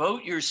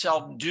devote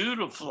yourself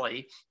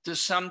dutifully to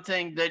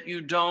something that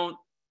you don't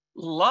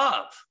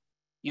love.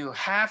 You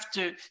have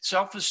to,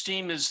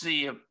 self-esteem is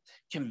the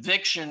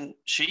conviction,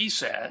 she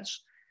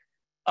says,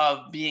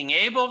 of being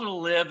able to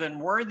live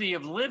and worthy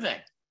of living.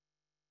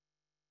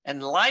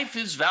 And life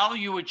is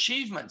value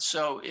achievement.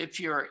 So if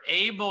you're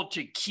able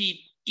to keep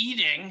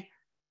eating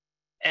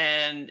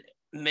and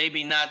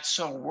maybe not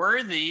so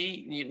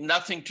worthy,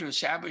 nothing to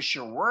establish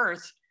your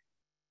worth,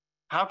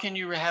 how can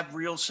you have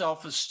real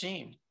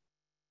self-esteem?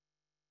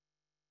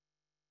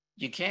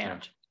 You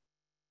can't.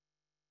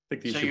 I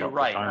think so you're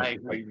right. I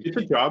agree. It's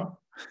a job.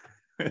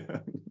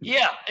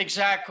 Yeah,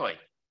 exactly.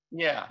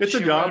 Yeah. It's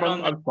a job.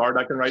 I'm smart.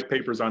 I can write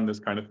papers on this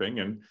kind of thing.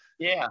 And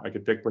yeah, I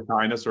could pick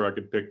Plotinus or I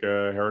could pick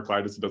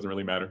Heraclitus. It doesn't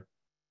really matter.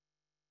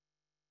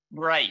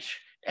 Right.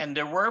 And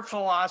there were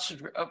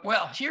philosophers.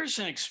 Well, here's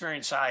an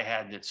experience I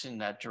had that's in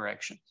that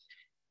direction.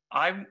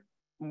 I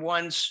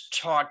once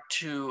talked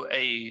to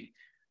a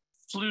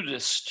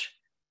flutist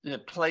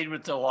that played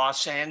with the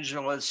Los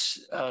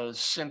Angeles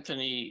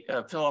Symphony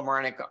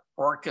Philharmonic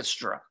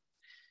Orchestra.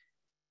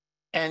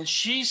 And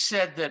she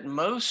said that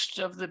most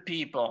of the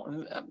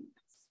people,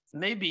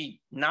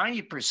 maybe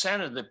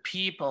 90% of the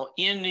people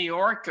in the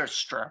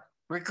orchestra,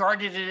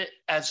 regarded it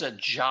as a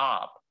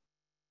job.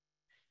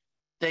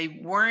 They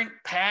weren't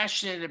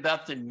passionate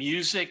about the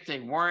music. They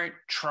weren't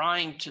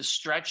trying to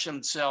stretch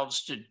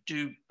themselves to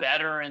do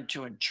better and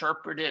to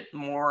interpret it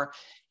more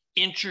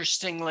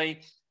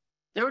interestingly.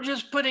 They were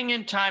just putting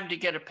in time to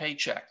get a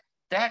paycheck.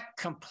 That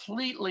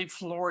completely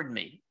floored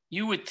me.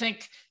 You would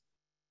think,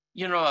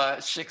 a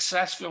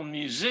successful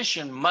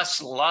musician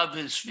must love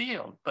his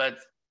field, but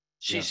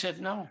she said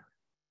no.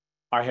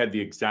 I had the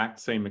exact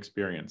same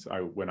experience.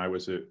 When I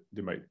was did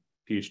my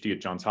PhD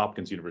at Johns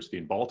Hopkins University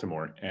in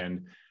Baltimore,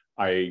 and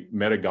I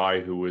met a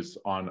guy who was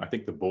on, I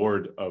think, the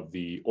board of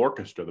the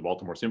orchestra, the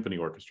Baltimore Symphony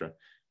Orchestra,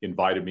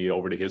 invited me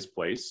over to his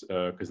place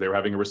because they were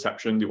having a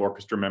reception. The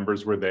orchestra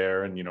members were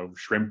there, and,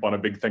 shrimp on a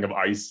big thing of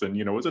ice. And,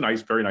 it was a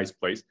nice, very nice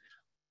place.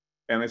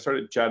 And I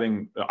started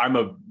chatting.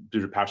 I'm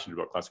passionate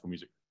about classical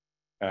music.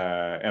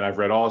 And I've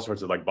read all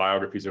sorts of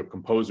biographies of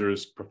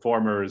composers,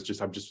 performers,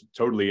 I'm just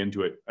totally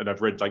into it. And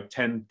I've read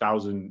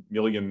 10,000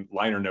 million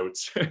liner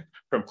notes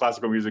from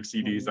classical music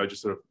CDs.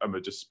 Mm-hmm. I'm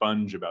a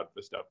sponge about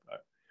this stuff.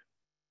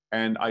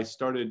 And I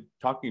started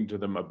talking to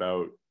them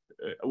about,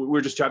 we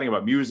were just chatting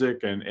about music,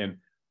 and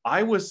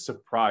I was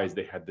surprised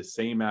they had the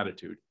same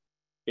attitude.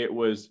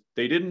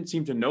 They didn't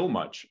seem to know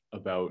much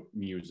about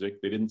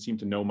music. They didn't seem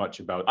to know much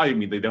about,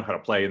 they know how to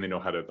play and they know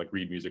how to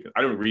read music.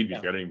 I don't read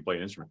music, I don't even play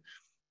an instrument.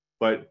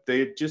 But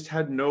they just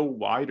had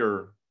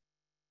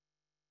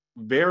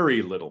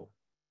very little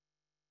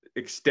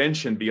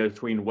extension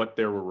between what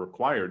they were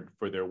required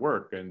for their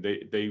work. And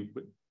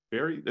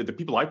the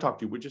people I talked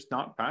to were just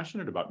not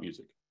passionate about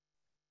music.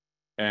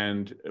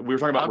 And we were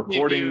talking about I'll give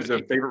recordings you-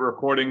 of favorite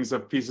recordings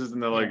of pieces,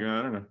 and they're like, Yeah.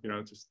 I don't know, you know,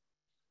 it's just,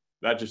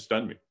 that just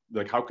stunned me.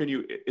 Like, how can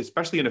you,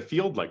 especially in a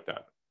field like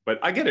that? But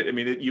I get it. I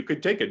mean, you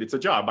could take it. It's a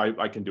job.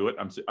 I can do it.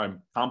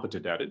 I'm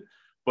competent at it.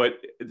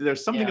 But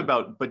there's something Yeah.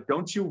 about, but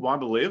don't you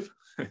want to live?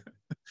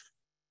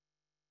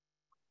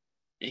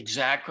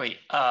 Exactly.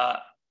 A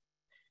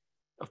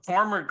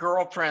former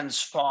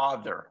girlfriend's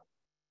father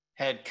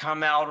had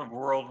come out of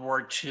World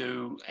War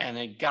II and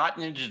had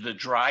gotten into the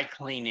dry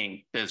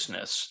cleaning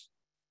business.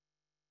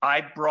 I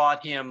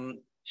brought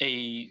him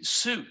a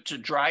suit to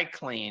dry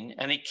clean,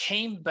 and it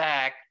came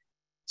back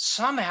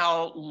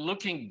somehow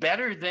looking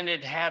better than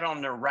it had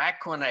on the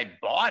rack when I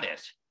bought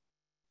it.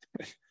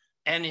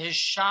 And his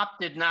shop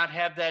did not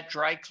have that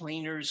dry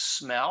cleaner's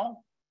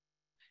smell.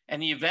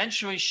 And he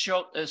eventually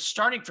showed,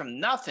 starting from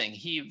nothing,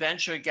 he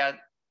eventually got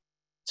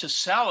to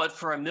sell it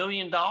for $1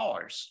 million.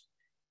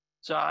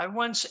 So I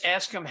once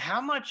asked him,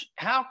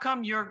 how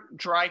come your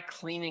dry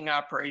cleaning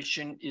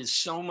operation is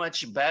so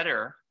much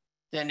better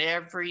than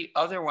every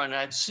other one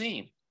I've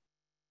seen?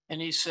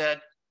 And he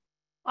said,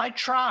 I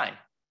try.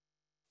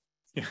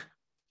 Yeah.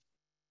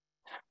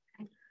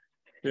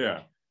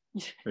 Yeah.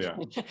 Yeah.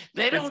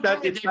 They don't. It's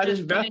that, try, it's they're that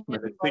just putting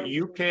investment. it It's that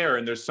you care,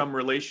 and there's some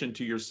relation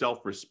to your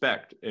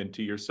self-respect and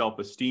to your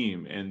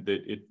self-esteem, and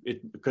that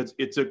because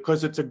it's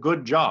a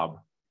good job,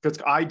 because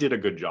I did a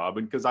good job,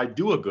 and because I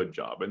do a good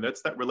job, and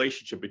that's that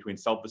relationship between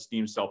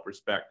self-esteem,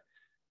 self-respect,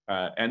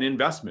 and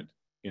investment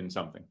in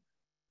something,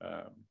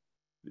 that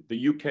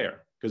you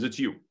care because it's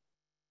you.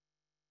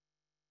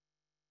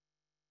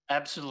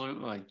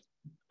 Absolutely,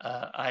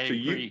 I So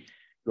agree.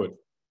 Good.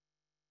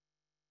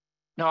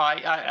 No,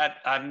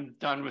 I'm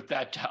done with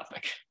that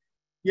topic.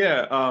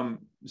 Yeah.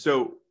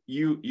 So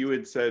you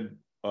had said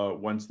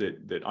once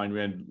that Ayn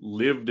Rand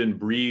lived and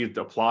breathed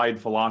applied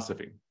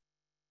philosophy.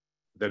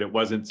 That it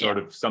wasn't sort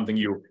of something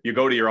you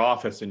go to your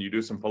office and you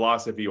do some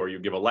philosophy, or you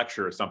give a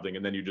lecture or something,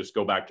 and then you just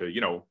go back to,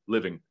 you know,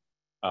 living.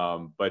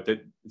 But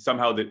that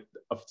somehow that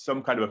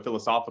some kind of a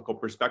philosophical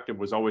perspective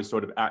was always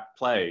sort of at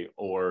play,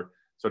 or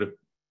sort of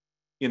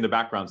in the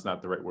background's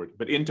not the right word,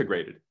 but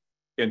integrated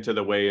into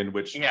the way in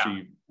which she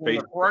in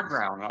the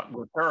foreground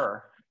with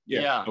her.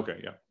 Yeah.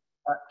 Okay. Yeah.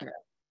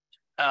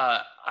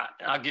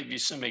 I'll give you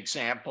some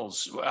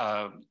examples.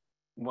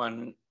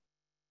 One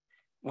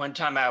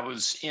time I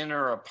was in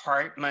her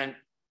apartment,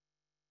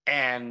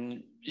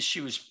 and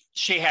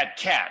she had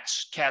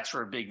cats. Cats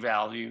were a big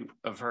value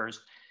of hers.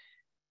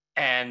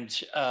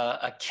 And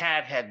a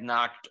cat had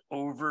knocked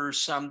over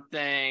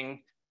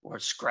something or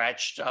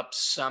scratched up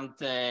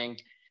something.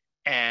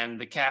 And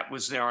the cat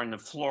was there on the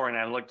floor. And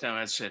I looked down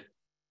and I said,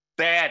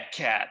 bad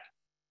cat.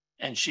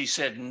 And she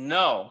said,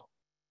 no,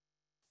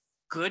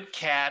 good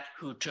cat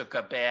who took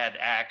a bad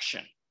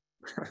action.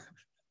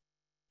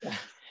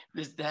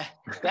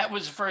 That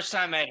was the first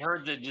time I'd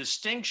heard the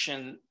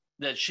distinction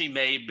that she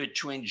made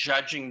between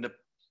judging the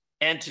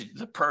entity,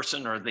 the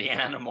person or the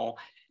animal,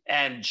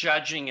 and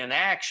judging an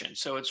action.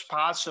 So it's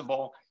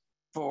possible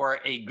for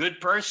a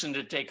good person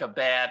to take a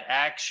bad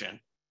action,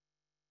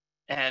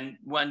 and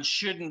one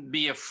shouldn't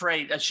be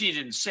afraid. She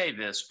didn't say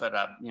this, but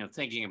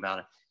thinking about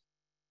it,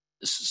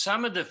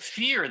 some of the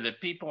fear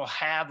that people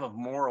have of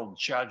moral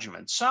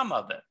judgment, some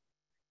of it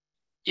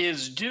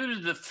is due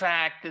to the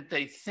fact that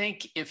they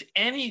think if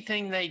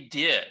anything they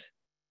did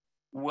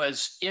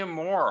was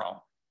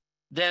immoral,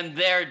 then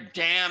they're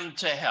damned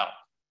to hell.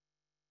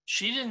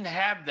 She didn't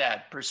have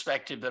that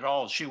perspective at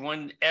all. She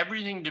wanted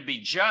everything to be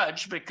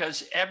judged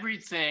because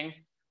everything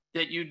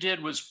that you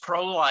did was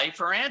pro-life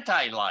or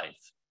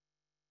anti-life.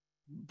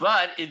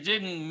 But it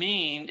didn't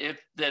mean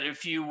that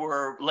if you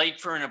were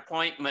late for an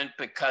appointment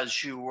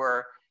because you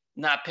were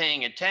not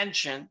paying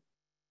attention,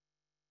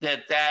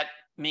 that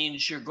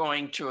means you're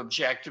going to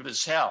objective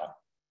as hell,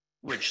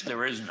 which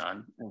there is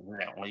none,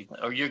 evidently,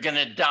 or you're going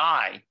to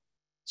die.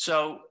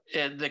 So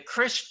the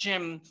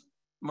Christian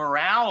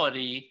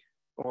morality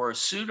or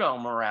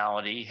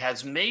pseudo-morality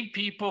has made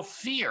people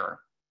fear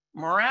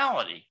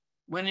morality,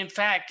 when in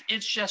fact,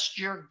 it's just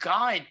your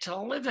guide to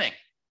living.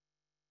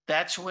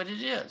 That's what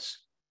it is.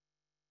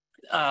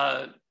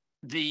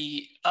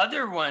 The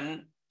other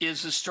one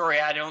is a story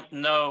I don't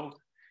know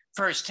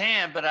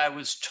firsthand, but I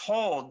was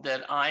told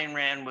that Ayn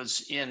Rand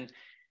was in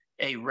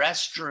a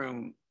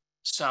restroom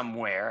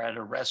somewhere at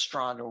a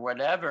restaurant or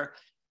whatever,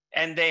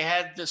 and they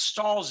had the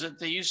stalls that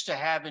they used to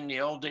have in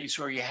the old days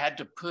where you had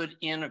to put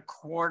in a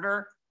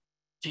quarter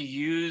to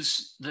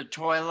use the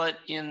toilet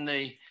in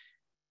the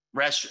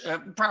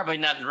restaurant, probably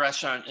not in a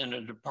restaurant, in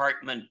a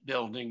department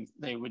building,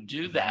 they would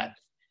do that.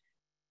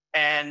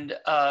 And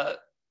a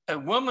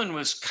woman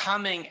was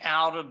coming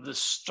out of the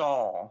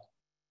stall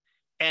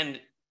and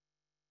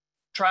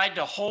tried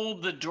to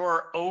hold the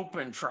door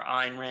open for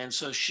Ayn Rand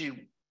so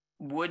she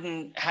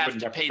wouldn't have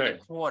to pay the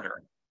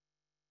quarter.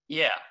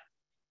 Yeah.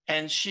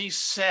 And she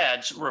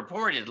said,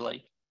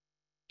 reportedly,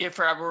 if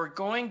I were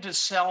going to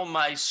sell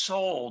my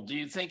soul, do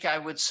you think I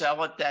would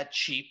sell it that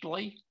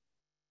cheaply?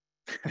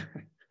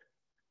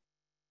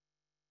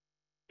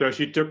 So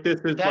she took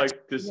this as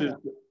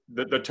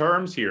the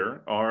terms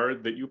here are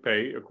that you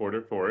pay a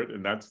quarter for it,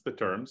 and that's the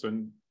terms.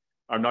 And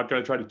I'm not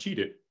going to try to cheat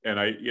it. And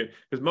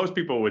because most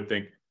people would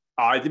think,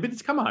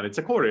 come on, it's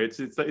a quarter.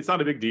 It's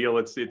not a big deal.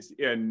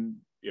 And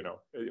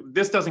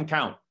this doesn't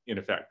count in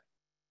effect.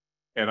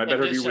 And I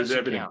better be with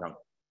everything count.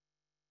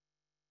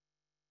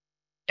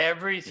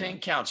 Everything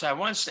counts. I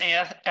once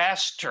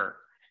asked her,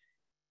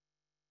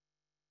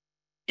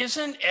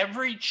 isn't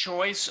every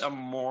choice a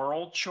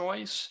moral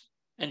choice?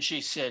 And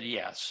she said,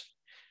 yes.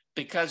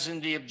 Because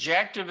in the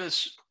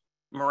objectivist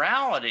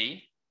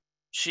morality,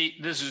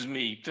 this is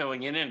me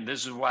filling it in.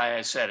 This is why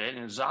I said it,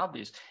 and it's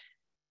obvious.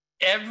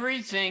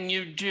 Everything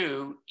you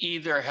do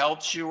either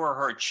helps you or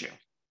hurts you.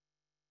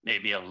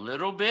 Maybe a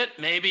little bit,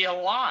 maybe a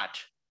lot.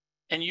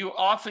 And you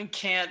often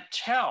can't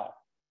tell.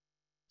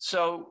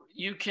 So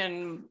you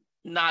can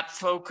not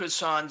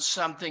focus on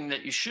something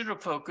that you should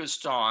have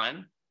focused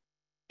on,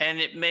 and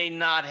it may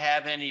not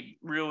have any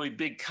really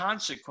big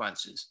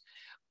consequences.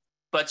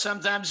 But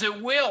sometimes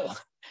it will.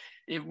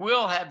 It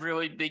will have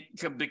really big,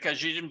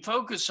 because you didn't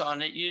focus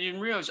on it. You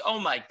didn't realize, oh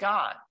my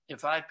God,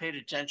 if I paid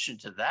attention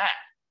to that,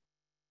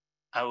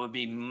 I would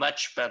be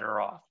much better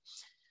off.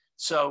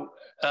 So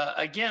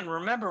again,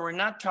 remember, we're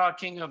not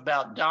talking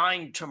about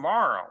dying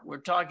tomorrow. We're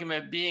talking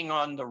about being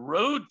on the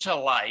road to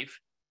life,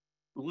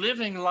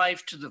 living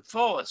life to the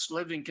fullest,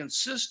 living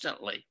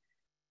consistently,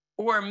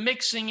 or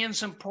mixing in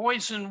some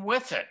poison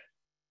with it.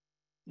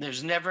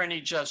 There's never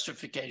any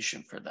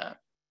justification for that.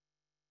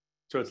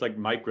 So it's like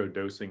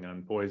microdosing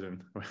on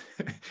poison,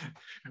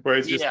 where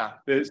it's just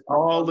there's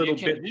small little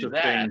bits of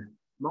things,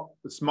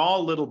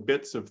 small little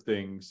bits of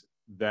things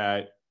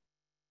that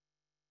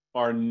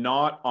are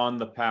not on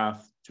the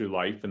path to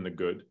life and the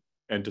good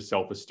and to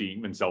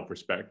self-esteem and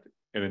self-respect,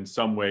 and in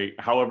some way,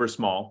 however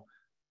small.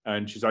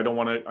 And she's, I don't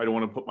want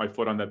to put my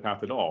foot on that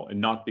path at all,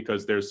 and not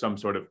because there's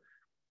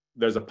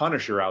there's a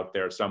punisher out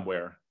there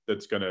somewhere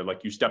that's going to,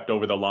 like, you stepped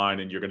over the line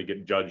and you're going to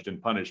get judged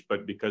and punished,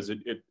 but because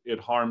it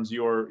harms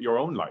your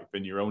own life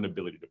and your own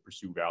ability to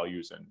pursue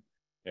values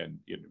and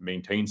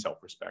maintain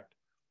self-respect.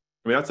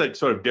 I mean, that's like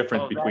sort of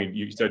different between,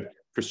 you said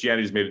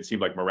Christianity's made it seem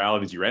like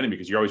morality is your enemy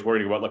because you're always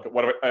worrying about, like,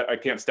 what if I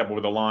can't step over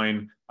the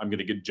line, I'm going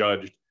to get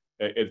judged.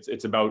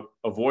 It's about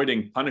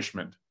avoiding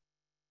punishment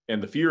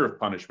and the fear of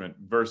punishment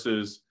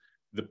versus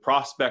the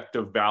prospect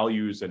of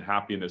values and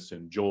happiness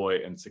and joy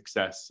and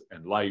success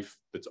and life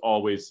that's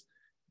always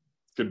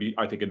should be,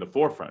 I think, in the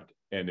forefront.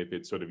 And if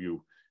it's sort of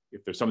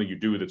if there's something you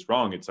do that's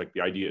wrong, it's like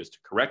the idea is to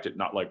correct it,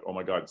 not like, oh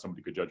my God,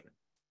 somebody could judge me.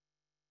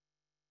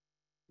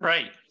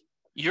 Right.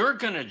 You're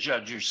going to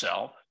judge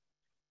yourself,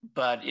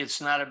 but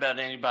it's not about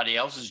anybody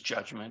else's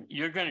judgment.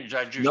 You're going to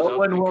judge yourself. No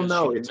one will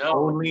know. It's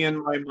only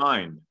in my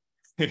mind.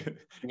 It's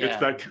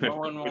that kind no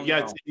one will know.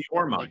 It's in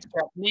your mind.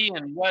 Except me,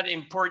 and what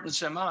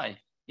importance am I?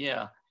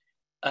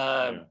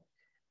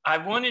 I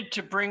wanted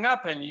to bring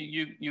up, and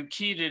you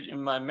keyed it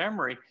in my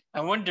memory, I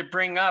wanted to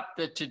bring up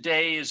that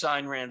today is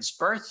Ayn Rand's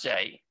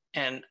birthday,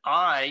 and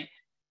I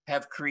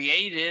have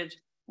created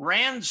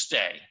Rand's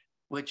Day,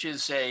 which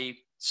is a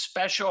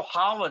special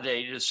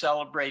holiday to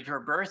celebrate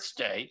her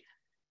birthday.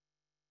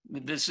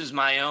 This is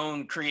my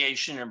own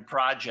creation and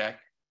project.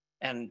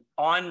 And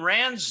on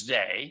Rand's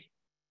Day,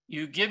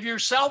 you give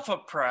yourself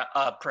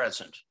a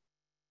present.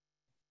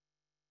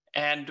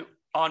 And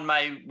on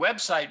my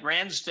website,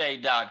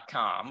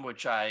 randsday.com,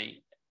 which I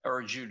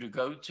urge you to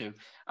go to,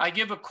 I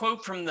give a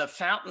quote from the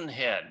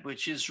Fountainhead,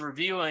 which is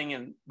revealing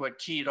and what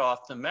keyed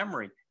off the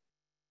memory.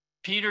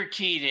 Peter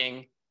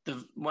Keating,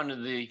 one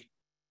of the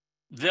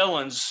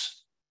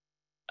villains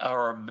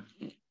or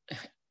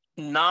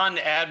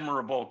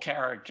non-admirable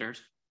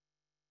characters,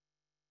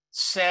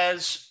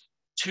 says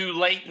too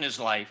late in his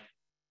life,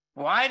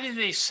 why do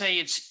they say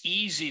it's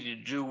easy to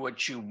do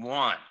what you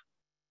want?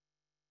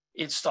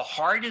 It's the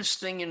hardest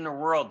thing in the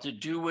world to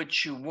do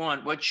what you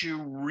want, what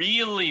you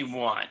really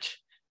want,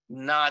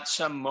 not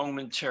some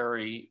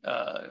momentary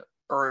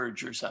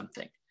urge or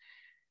something.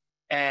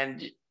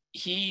 And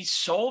he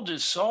sold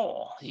his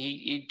soul.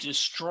 He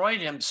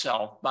destroyed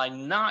himself by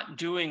not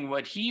doing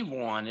what he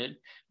wanted,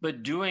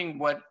 but doing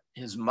what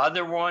his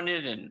mother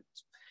wanted and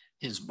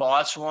his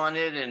boss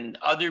wanted and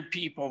other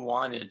people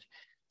wanted.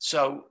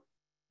 So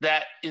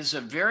that is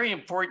a very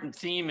important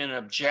theme in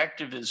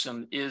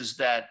objectivism, is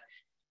that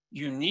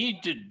you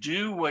need to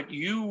do what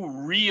you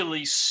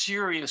really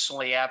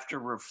seriously, after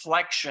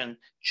reflection,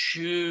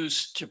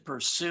 choose to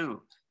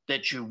pursue,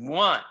 that you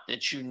want,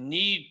 that you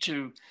need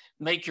to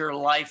make your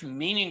life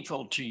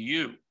meaningful to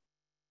you.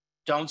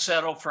 Don't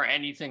settle for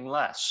anything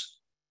less.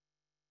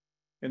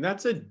 And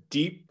that's a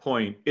deep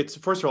point. It's,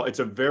 first of all, it's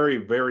a very,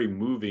 very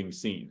moving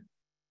scene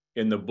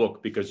in the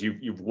book, because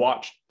you've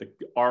watched the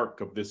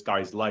arc of this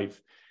guy's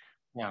life.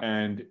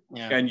 And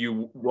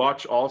you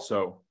watch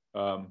also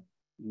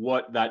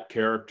what that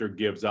character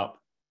gives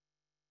up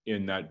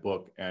in that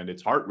book, and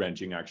it's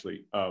heart-wrenching,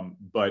 actually.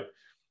 But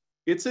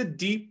it's a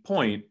deep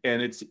point,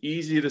 and it's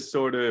easy to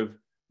sort of,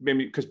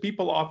 maybe because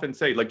people often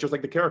say, like, just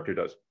like the character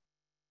does,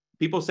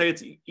 people say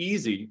it's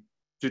easy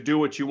to do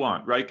what you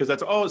want, right? Because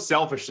that's, oh,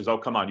 selfishness. Oh,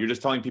 come on, you're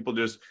just telling people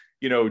to just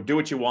do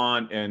what you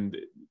want. And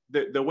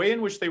the way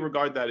in which they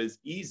regard that as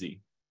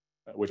easy,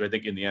 which I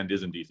think in the end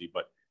isn't easy,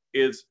 but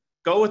is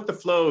go with the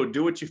flow,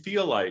 do what you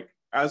feel like,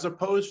 as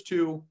opposed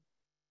to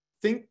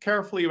think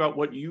carefully about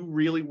what you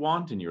really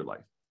want in your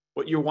life,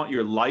 what you want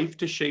your life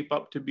to shape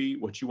up to be,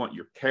 what you want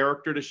your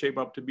character to shape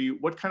up to be,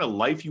 what kind of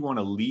life you want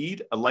to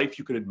lead, a life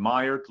you could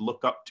admire, to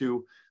look up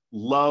to,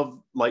 love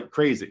like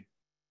crazy.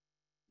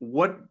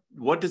 What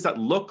does that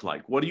look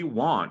like? What do you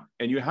want?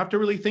 And you have to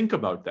really think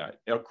about that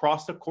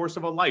across the course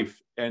of a life,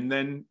 and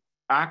then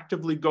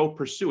actively go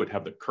pursue it.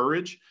 Have the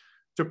courage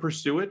to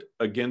pursue it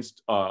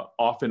against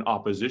often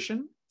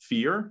opposition,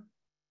 fear,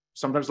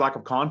 sometimes lack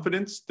of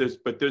confidence.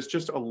 But there's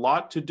just a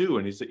lot to do.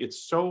 And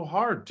it's so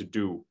hard to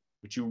do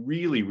what you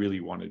really, really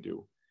want to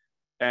do.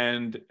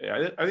 And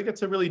I think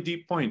that's a really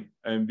deep point.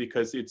 And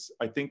because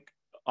I think,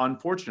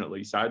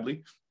 unfortunately,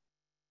 sadly,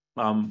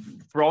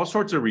 for all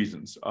sorts of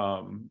reasons,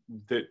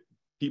 that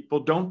people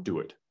don't do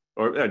it,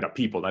 or not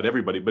people, not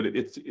everybody, but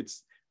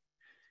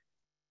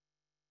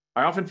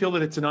I often feel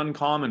that it's an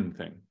uncommon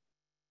thing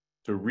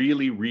to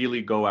really,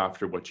 really go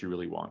after what you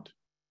really want,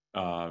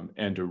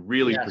 and to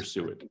really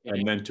pursue it,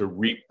 and then to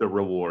reap the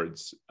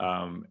rewards.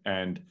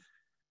 And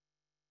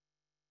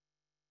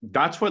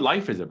that's what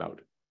life is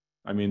about.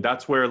 I mean,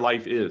 that's where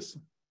life is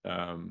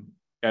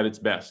at its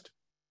best.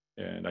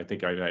 And I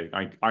think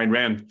Ayn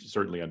Rand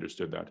certainly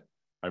understood that.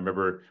 I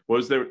remember,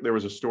 there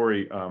was a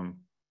story,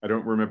 I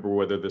don't remember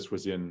whether this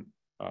was in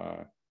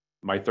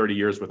My 30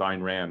 Years with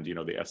Ayn Rand,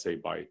 the essay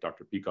by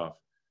Dr. Peikoff,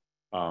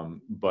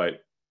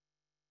 but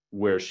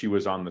where she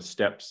was on the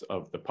steps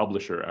of the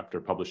publisher after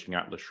publishing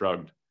Atlas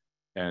Shrugged.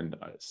 And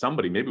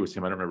somebody, maybe it was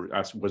him, I don't remember,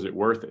 asked, was it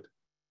worth it?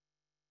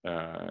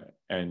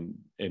 And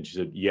she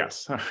said,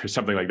 yes, or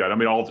something like that. I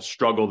mean, all the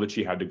struggle that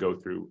she had to go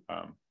through.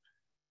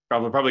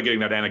 Probably getting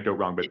that anecdote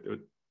wrong, but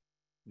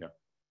yeah.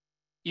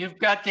 You've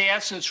got the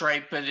essence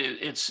right, but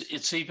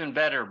it's even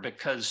better,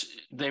 because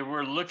they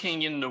were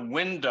looking in the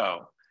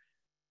window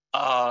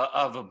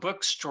of a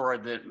bookstore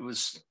that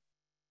was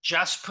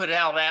just put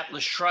out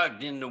Atlas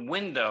Shrugged in the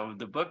window of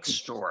the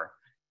bookstore,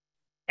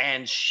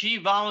 and she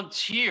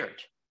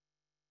volunteered.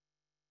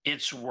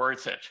 It's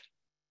worth it.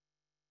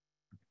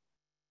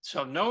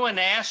 So no one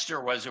asked her,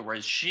 was it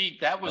worth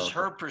it? That was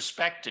her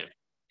perspective.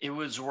 It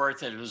was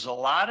worth it. It was a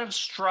lot of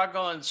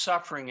struggle and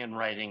suffering in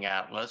writing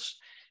Atlas,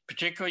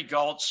 particularly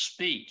Galt's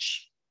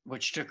speech,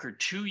 which took her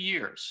 2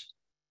 years,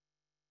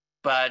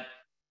 but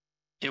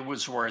it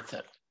was worth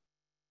it.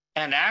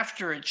 And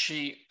after it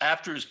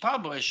was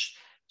published,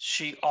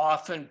 she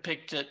often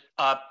picked it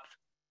up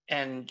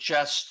and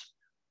just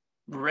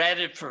read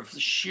it for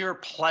sheer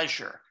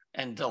pleasure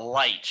and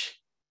delight,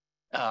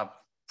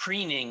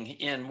 preening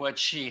in what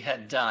she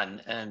had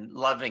done and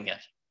loving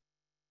it.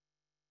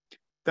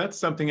 That's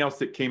something else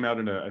that came out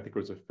in I think it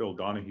was a Phil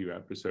Donahue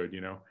episode,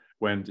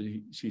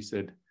 when she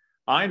said,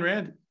 Ayn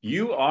Rand,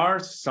 you are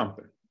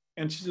something.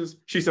 And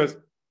she says,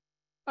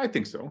 I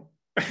think so.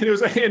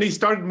 And he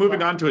started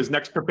moving on to his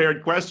next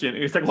prepared question. And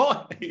he's like,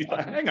 well,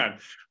 hang on.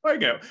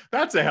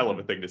 That's a hell of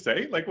a thing to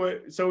say. Like,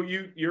 what? So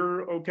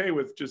you're okay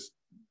with just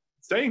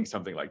saying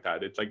something like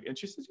that? It's like, and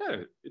she says,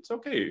 yeah, it's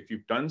okay if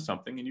you've done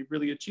something and you've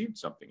really achieved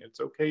something. It's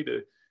okay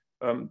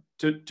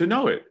to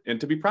know it and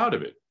to be proud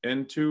of it,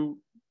 and to,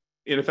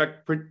 in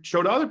effect,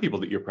 show to other people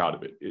that you're proud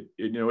of it.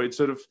 It's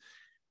sort of,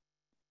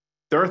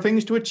 there are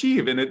things to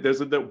achieve, and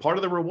the part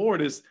of the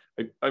reward is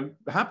I'm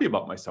happy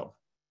about myself.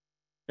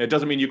 It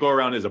doesn't mean you go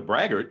around as a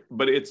braggart,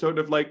 but it's sort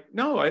of like,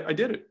 no, I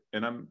did it,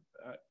 and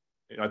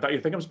I thought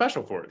you think I'm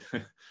special for it.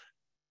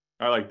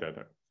 I like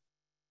that.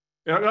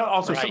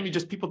 Also, right. Something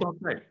just people don't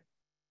say.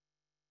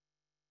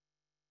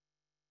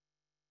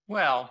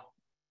 Well,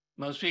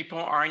 most people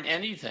aren't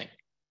anything.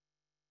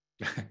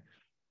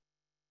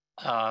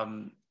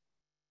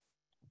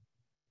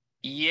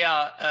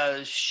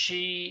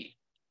 She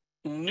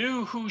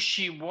knew who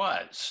she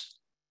was,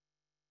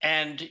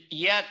 and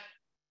yet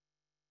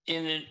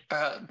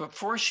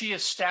before she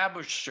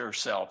established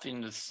herself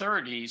in the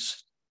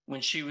 30s,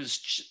 when she was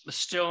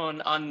still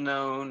an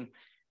unknown,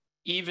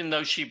 even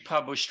though she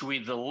published We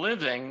the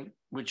Living,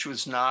 which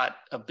was not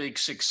a big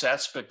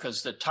success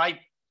because the type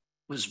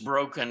was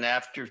broken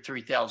after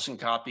 3,000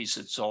 copies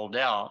had sold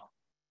out,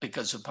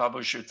 because the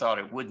publisher thought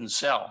it wouldn't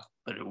sell,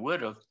 but it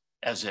would have,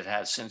 as it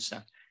has since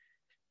then.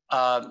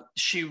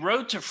 She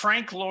wrote to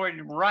Frank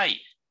Lloyd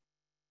Wright,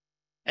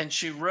 and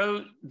she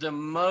wrote the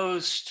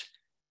most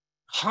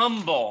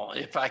humble,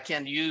 if I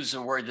can use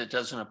a word that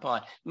doesn't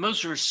apply,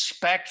 most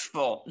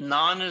respectful,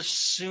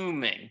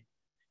 non-assuming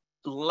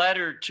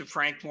letter to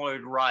Frank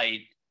Lloyd Wright,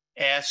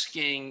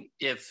 asking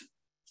if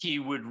he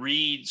would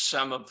read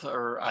some of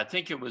her, I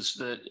think it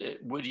was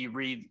would he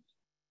read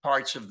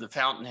parts of The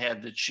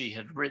Fountainhead that she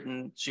had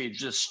written, she had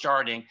just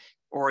starting,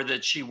 or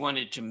that she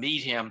wanted to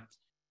meet him.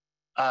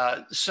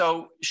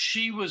 So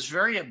she was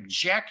very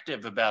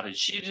objective about it.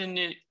 She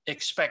didn't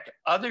expect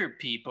other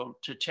people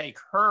to take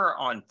her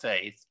on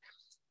faith.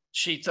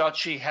 She thought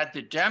she had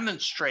to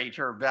demonstrate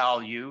her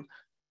value,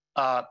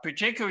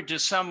 particularly to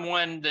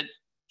someone that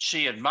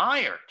she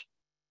admired,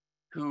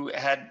 who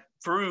had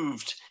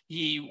proved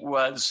he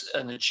was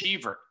an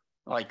achiever,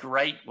 like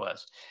Wright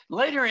was.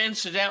 Later,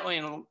 incidentally,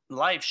 in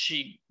life,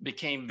 she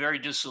became very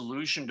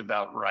disillusioned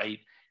about Wright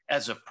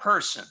as a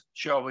person.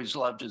 She always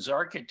loved his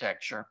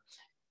architecture,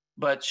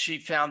 but she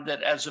found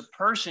that as a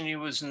person, he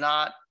was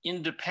not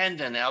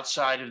independent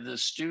outside of the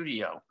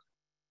studio.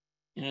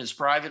 In his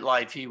private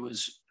life, he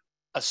was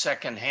a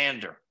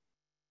second-hander.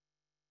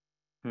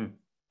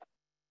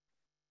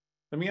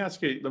 Let me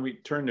ask you, let me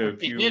turn to a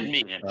few. She did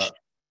meet him.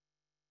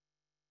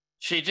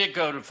 She did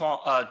go to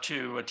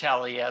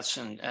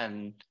Taliesin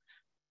and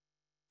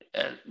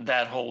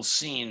that whole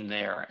scene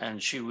there,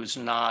 and she was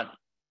not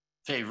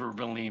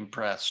favorably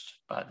impressed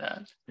by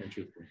that.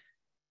 Interesting.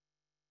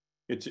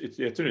 It's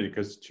interesting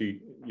because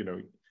she, you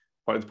know,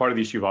 it's part of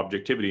the issue of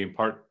objectivity, and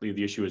partly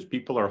the issue is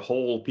people are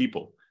whole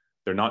people.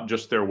 They're not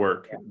just their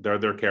work, they're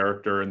their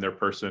character and their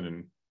person,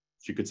 and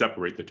she could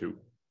separate the two.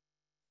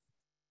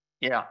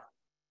 Yeah.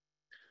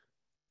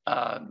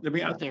 Let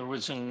me ask. There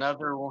was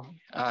another one.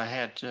 I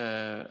had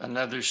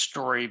another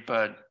story,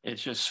 but it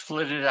just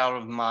flitted out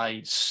of my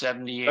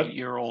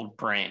 78-year-old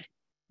brain.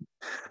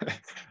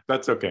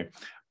 That's okay.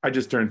 I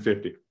just turned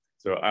 50,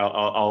 so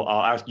I'll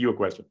ask you a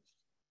question.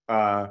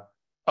 Oh,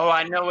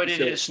 I know what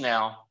it is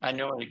now. I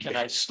know it. Can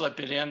I slip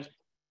it in?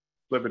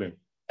 Slip it in.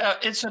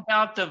 It's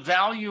about the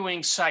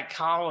valuing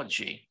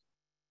psychology.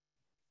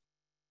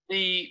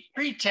 The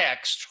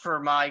pretext for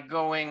my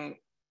going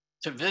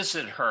to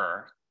visit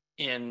her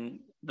in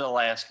the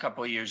last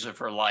couple of years of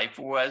her life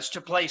was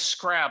to play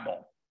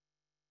Scrabble.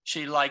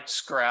 She liked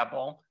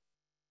Scrabble,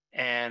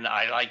 and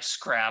I liked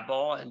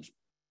Scrabble, and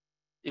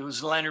it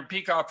was Leonard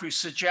Peikoff who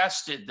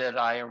suggested that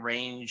I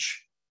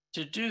arrange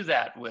to do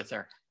that with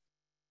her.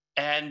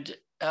 And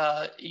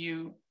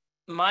you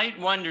might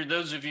wonder,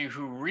 those of you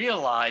who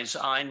realize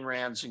Ayn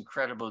Rand's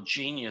incredible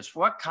genius,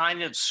 what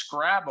kind of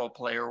Scrabble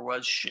player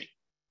was she?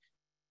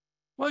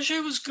 Well,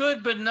 she was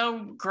good, but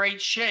no great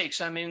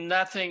shakes. I mean,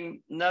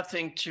 nothing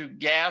to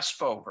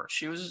gasp over.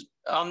 She was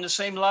on the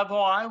same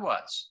level I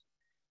was.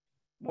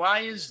 Why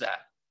is that?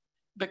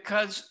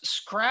 Because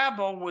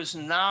Scrabble was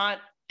not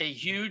a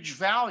huge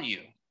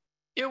value.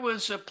 It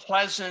was a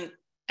pleasant,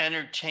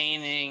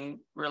 entertaining,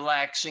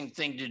 relaxing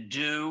thing to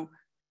do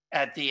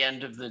at the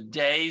end of the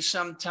day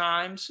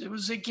sometimes. It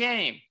was a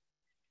game.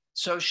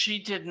 So she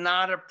did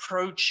not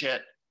approach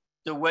it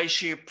the way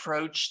she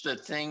approached the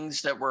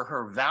things that were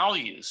her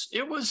values.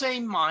 It was a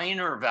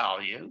minor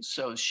value,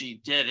 so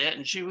she did it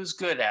and she was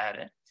good at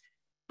it.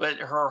 But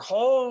her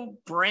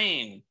whole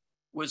brain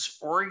was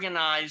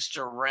organized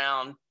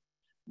around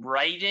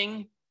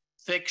writing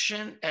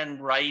fiction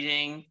and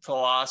writing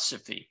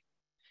philosophy.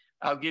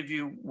 I'll give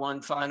you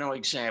one final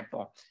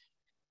example.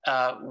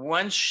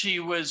 Once she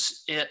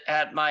was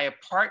at my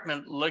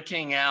apartment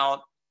looking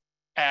out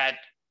at,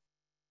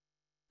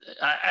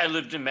 I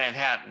lived in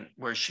Manhattan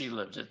where she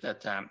lived at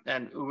that time,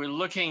 and we were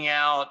looking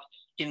out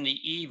in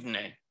the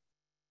evening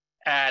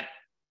at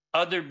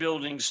other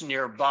buildings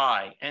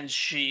nearby, and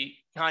she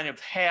kind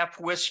of half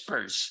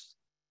whispers,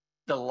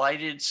 "The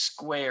lighted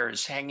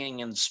squares hanging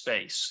in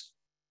space,"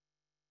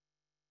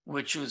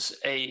 which was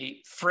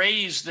a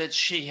phrase that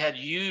she had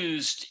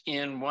used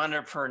in one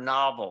of her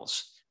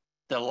novels.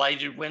 The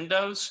lighted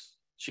windows,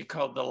 she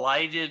called the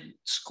lighted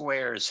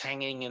squares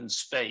hanging in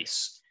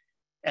space.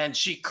 And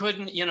she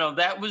couldn't, you know,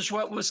 that was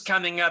what was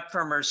coming up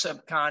from her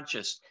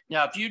subconscious.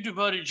 Now, if you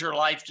devoted your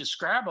life to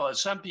Scrabble,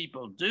 as some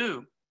people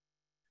do,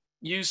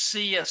 you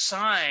see a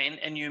sign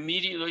and you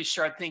immediately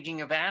start thinking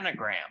of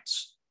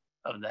anagrams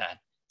of that.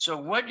 So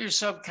what your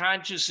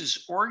subconscious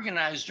is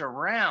organized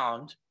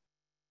around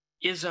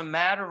is a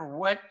matter of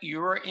what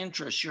your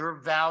interests,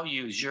 your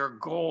values, your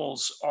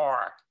goals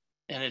are.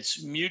 And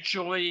it's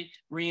mutually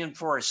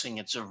reinforcing.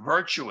 It's a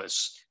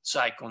virtuous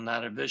cycle,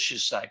 not a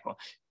vicious cycle.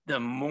 The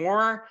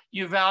more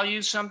you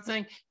value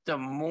something, the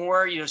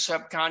more your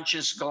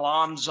subconscious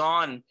gloms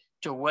on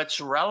to what's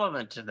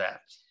relevant to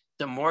that.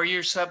 The more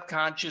your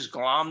subconscious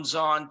gloms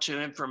on to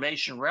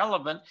information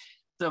relevant,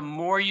 the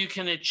more you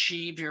can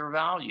achieve your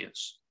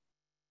values.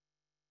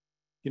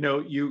 You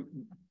know,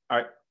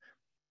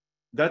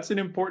 that's an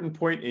important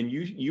point. And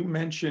you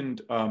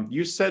mentioned,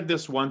 you said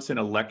this once in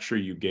a lecture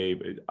you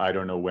gave. I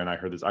don't know when I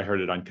heard this. I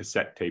heard it on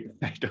cassette tape.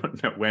 I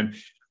don't know when.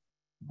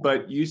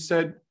 But you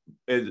said,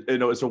 you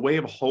know, it's a way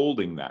of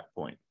holding that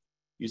point.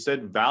 You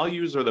said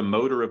values are the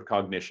motor of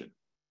cognition.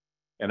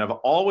 And I've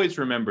always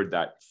remembered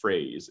that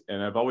phrase,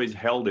 and I've always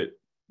held it.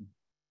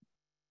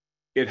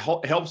 It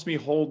helps me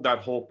hold that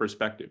whole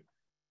perspective,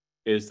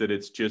 is that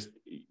it's just,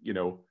 you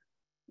know,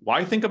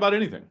 why think about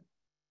anything?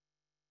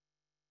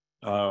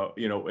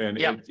 You know, and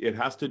yeah. it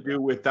has to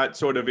do with that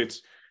sort of,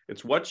 it's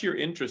what's your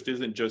interest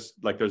isn't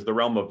just like, there's the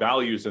realm of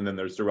values and then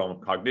there's the realm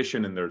of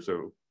cognition and there's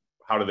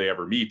how do they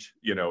ever meet?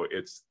 You know,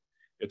 it's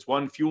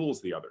one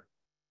fuels the other.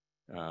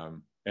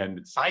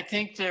 And I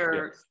think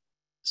they're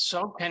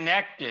so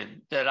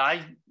connected that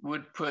I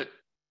would put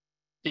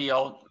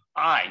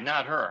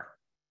not her,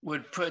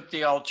 would put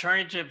the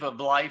alternative of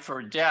life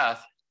or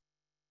death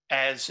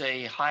as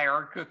a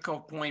hierarchical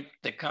point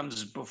that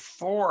comes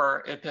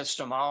before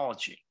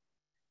epistemology.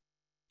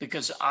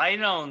 because I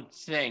don't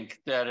think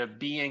that a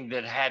being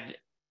that had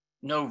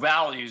no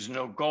values,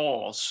 no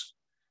goals,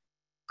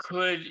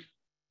 could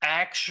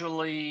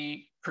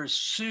actually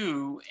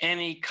pursue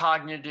any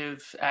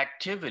cognitive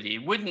activity.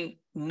 It wouldn't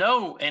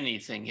know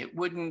anything. It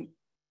wouldn't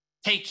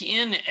take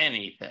in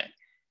anything.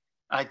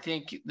 I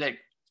think that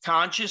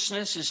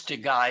consciousness is to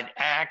guide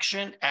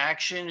action.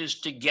 Action is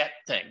to get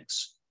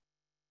things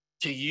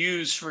to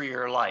use for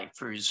your life,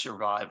 for your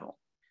survival.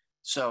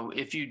 So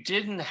if you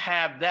didn't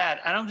have that,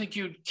 I don't think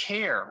you'd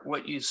care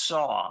what you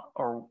saw,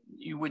 or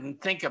you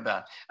wouldn't think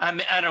about.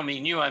 I don't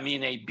mean you, I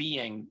mean a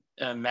being,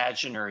 an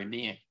imaginary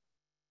being.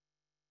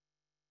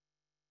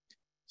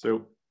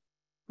 So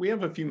we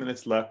have a few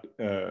minutes left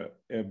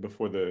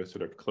before the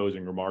sort of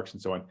closing remarks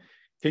and so on.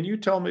 Can you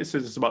tell me,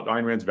 since it's about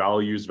Ayn Rand's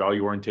values,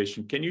 value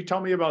orientation, can you tell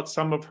me about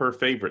some of her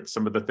favorites,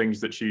 some of the things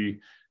that she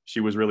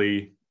was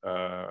really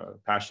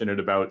passionate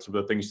about, some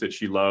of the things that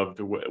she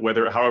loved,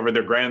 whether, however,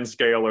 they're grand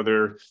scale or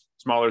they're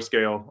smaller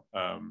scale,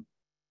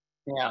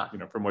 yeah, you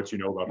know, from what you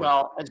know about her?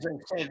 Well, as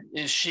I said,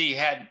 is she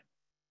had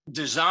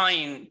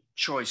design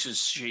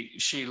choices.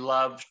 She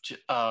loved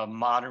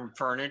modern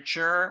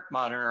furniture,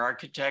 modern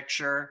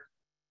architecture,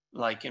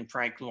 like in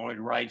Frank Lloyd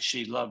Wright.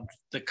 She loved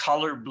the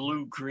color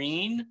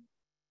blue-green.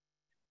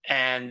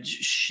 And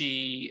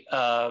she,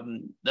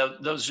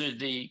 those are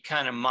the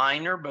kind of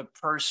minor but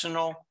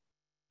personal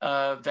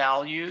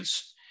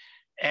values.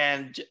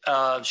 And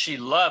she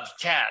loved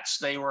cats.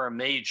 They were a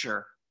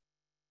major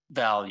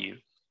value.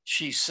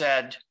 She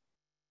said,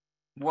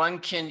 one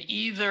can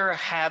either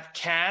have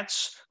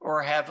cats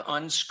or have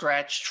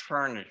unscratched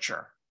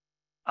furniture.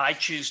 I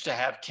choose to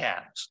have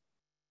cats.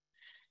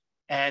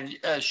 And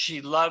she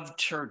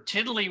loved her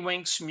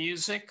Tiddlywinks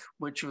music,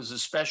 which was a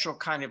special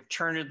kind of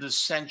turn of the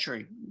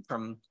century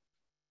from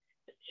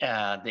the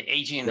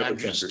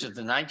 1800s to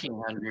the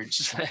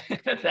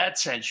 1900s, that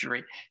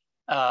century,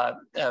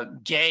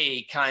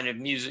 gay kind of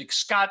music.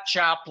 Scott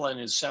Joplin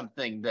is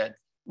something that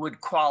would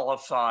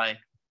qualify,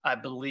 I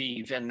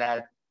believe, and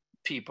that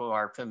people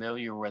are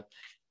familiar with.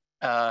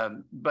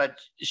 But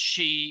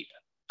she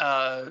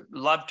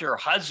loved her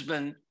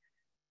husband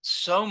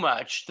so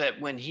much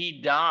that when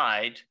he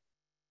died,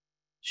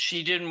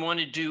 she didn't want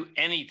to do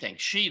anything.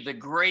 She, the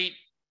great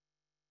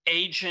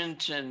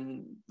agent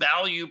and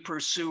value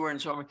pursuer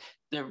and so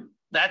on,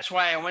 that's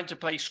why I went to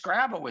play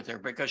Scrabble with her,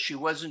 because she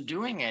wasn't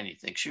doing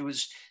anything.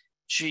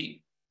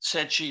 She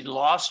said she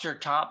lost her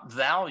top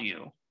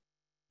value,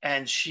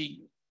 and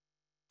she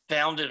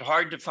found it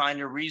hard to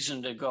find a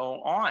reason to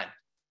go on.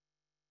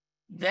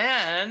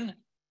 Then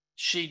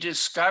she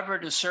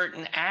discovered a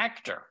certain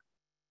actor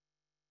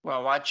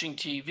while watching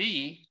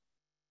TV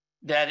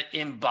that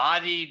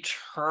embodied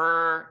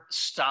her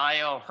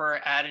style,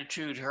 her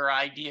attitude, her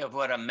idea of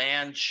what a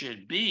man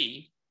should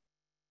be.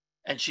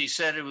 And she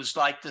said it was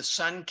like the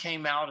sun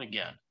came out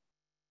again.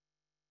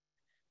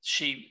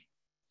 She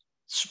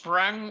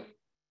sprung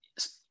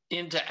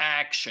into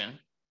action.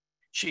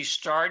 She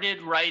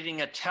started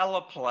writing a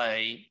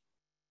teleplay,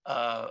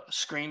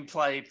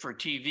 screenplay for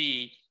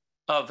TV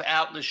of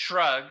Atlas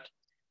Shrugged.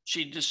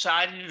 She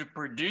decided to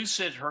produce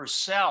it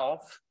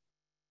herself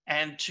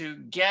and to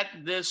get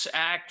this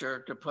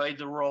actor to play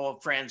the role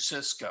of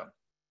Francisco.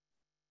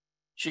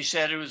 She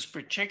said it was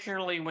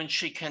particularly when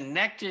she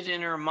connected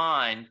in her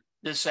mind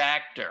this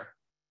actor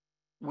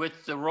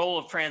with the role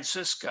of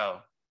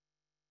Francisco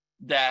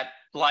that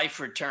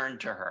life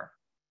returned to her.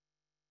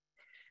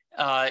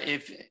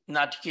 If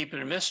not to keep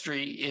it a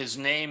mystery, his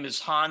name is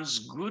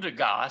Hans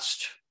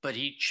Gudegast, but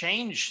he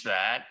changed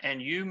that,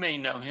 and you may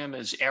know him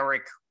as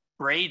Eric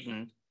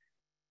Braeden,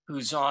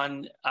 who's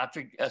on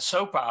a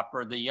soap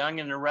opera, The Young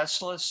and the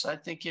Restless, I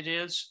think it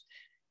is.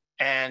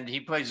 And he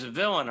plays a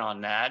villain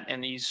on that.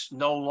 And he's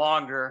no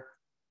longer,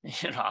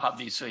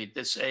 obviously at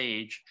this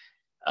age,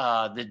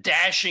 the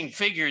dashing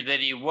figure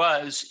that he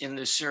was in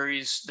the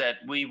series that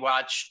we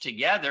watched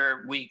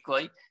together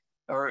weekly,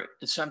 or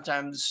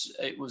sometimes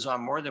it was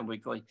on more than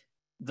weekly,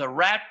 The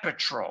Rat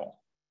Patrol,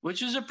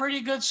 which is a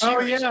pretty good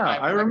series. Oh yeah,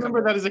 I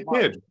remember that as a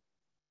kid.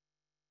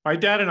 My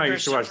dad and I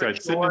used to watch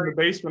that, sitting in the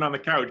basement on the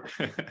couch.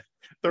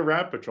 The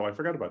Rat Patrol, I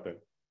forgot about that.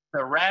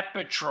 The Rat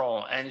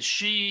Patrol, and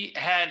she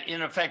had,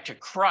 in effect, a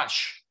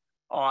crush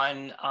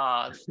on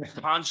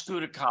Hans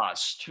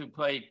Gudegast, who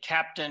played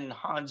Captain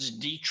Hans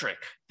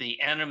Dietrich, the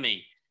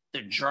enemy,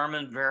 the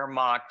German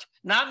Wehrmacht,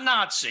 not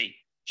Nazi.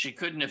 She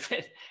couldn't have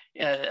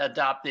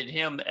adopted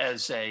him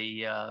as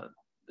a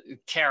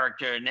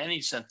character in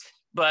any sense,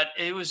 but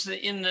it was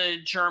in the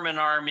German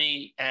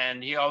army,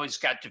 and he always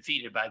got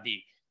defeated by the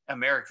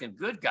American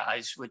good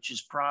guys, which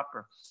is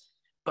proper.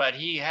 But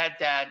he had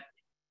that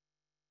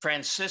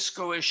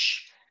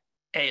Francisco-ish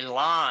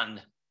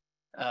elan,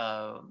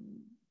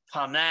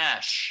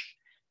 panache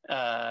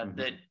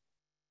that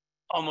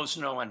almost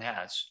no one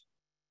has.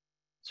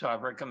 So I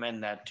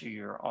recommend that to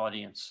your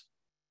audience.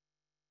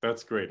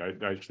 That's great. I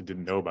actually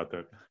didn't know about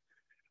that.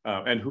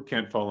 And who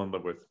can't fall in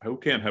love with, who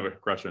can't have a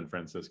crush on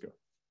Francisco?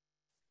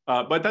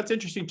 But that's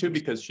interesting too,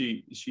 because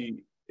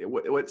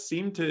what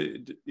seemed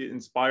to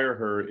inspire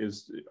her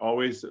is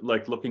always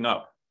like looking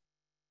up.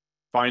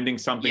 finding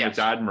something Yes. that's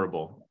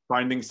admirable,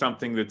 finding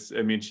something that's,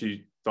 I mean,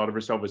 she thought of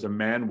herself as a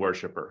man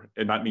worshiper,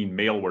 and not mean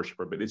male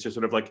worshiper, but it's just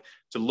sort of like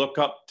to look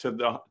up to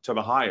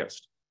the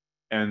highest.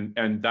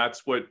 And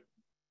that's what,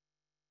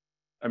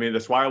 I mean,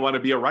 that's why I want to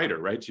be a writer,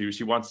 right?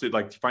 She wants to,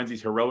 like, she finds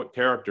these heroic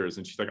characters,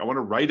 and she's like, I want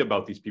to write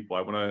about these people.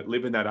 I want to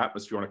live in that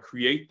atmosphere. I want to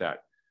create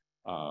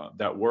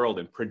that world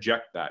and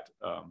project that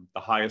the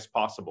highest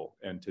possible,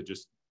 and to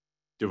just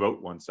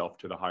devote oneself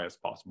to the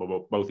highest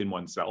possible, both in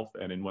oneself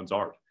and in one's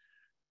art.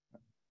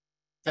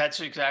 That's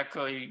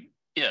exactly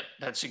it.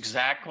 That's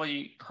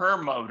exactly her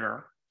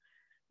motor,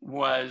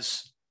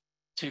 was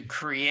to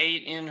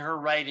create in her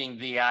writing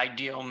the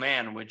ideal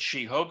man, which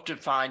she hoped to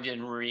find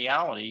in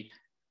reality.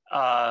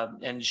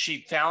 And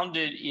she found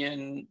it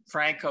in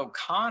Frank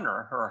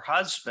O'Connor, her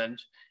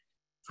husband,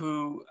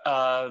 who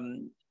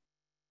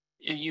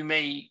you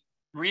may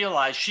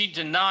realize she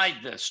denied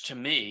this to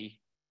me,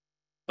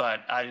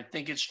 but I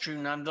think it's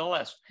true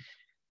nonetheless.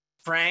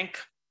 Frank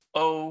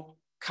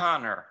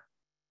O'Connor,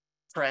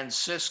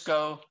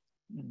 Francisco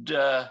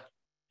de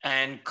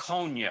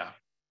Ancona.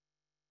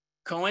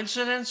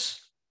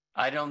 Coincidence?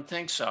 I don't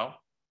think so.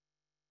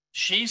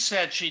 She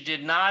said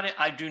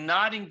I do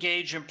not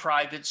engage in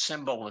private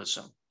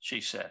symbolism, she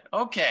said.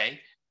 Okay,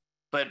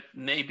 but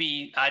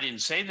maybe I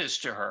didn't say this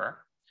to her.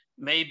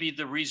 Maybe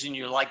the reason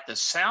you like the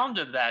sound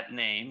of that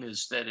name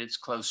is that it's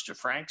close to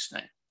Frank's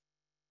name.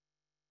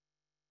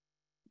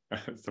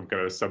 Some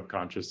kind of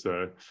subconscious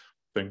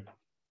thing.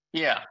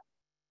 Yeah.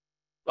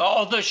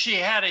 Although she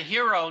had a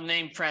hero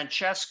named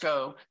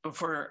Francesco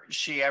before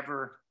she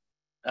ever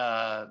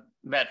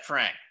met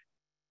Frank.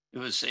 It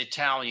was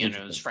Italian,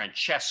 it was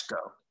Francesco,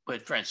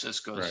 but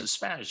Francisco is the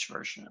Spanish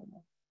version of it.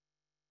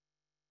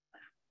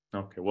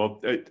 Okay, well,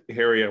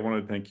 Harry, I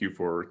want to thank you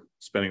for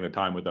spending the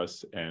time with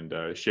us and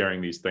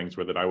sharing these things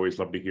with it. I always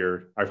love to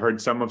hear. I've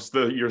heard some of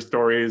your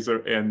stories,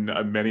 and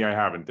many I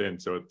haven't,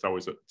 and so it's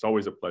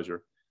always a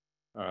pleasure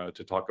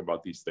to talk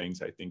about these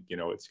things. I think,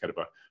 it's kind of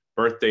a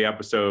birthday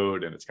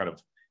episode, and it's kind of,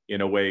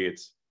 in a way,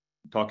 it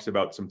talks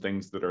about some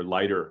things that are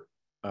lighter,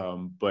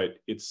 but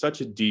it's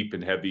such a deep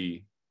and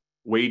heavy,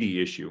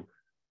 weighty issue,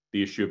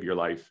 the issue of your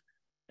life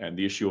and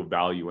the issue of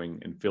valuing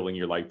and filling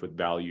your life with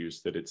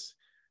values, that it's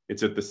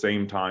at the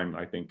same time,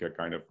 I think, a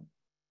kind of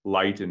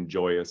light and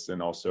joyous,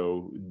 and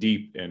also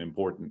deep and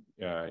important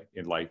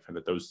in life, and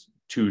that those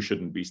two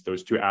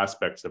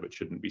aspects of it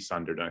shouldn't be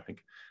sundered. And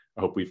I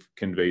hope we've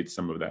conveyed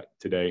some of that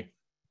today.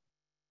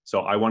 So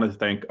I want to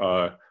thank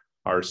our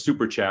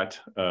super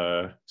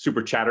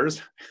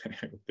chatters,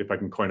 if I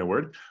can coin a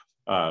word,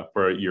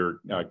 for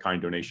your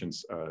kind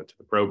donations to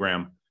the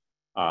program.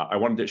 I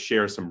wanted to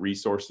share some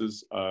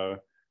resources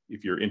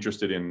if you're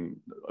interested in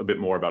a bit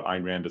more about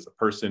Ayn Rand as a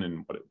person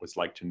and what it was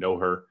like to know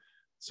her.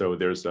 So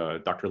there's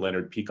Dr.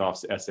 Leonard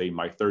Peikoff's essay,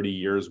 My 30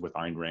 Years with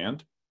Ayn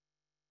Rand.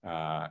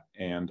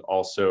 And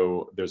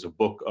also there's a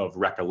book of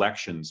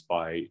recollections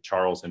by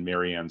Charles and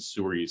Marianne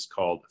Souris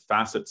called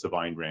Facets of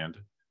Ayn Rand.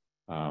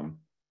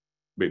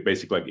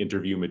 Basically like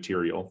interview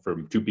material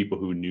from two people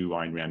who knew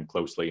Ayn Rand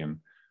closely and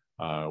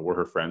were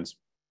her friends.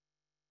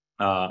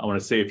 I want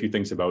to say a few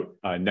things about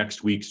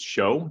next week's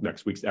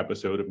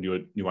episode of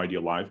New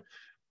Idea Live.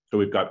 So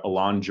we've got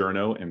Alon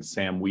Journo and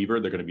Sam Weaver.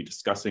 They're going to be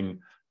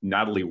discussing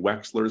Natalie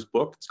Wexler's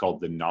book. It's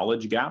called The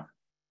Knowledge Gap.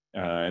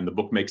 And the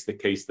book makes the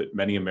case that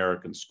many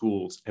American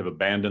schools have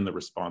abandoned the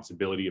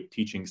responsibility of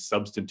teaching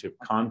substantive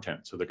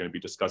content. So they're going to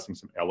be discussing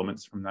some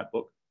elements from that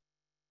book.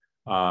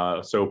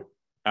 So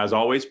as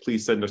always,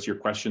 please send us your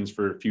questions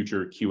for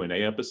future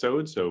Q&A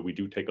episodes, so we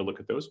do take a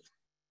look at those.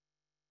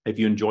 If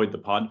you enjoyed the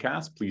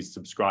podcast, please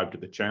subscribe to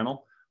the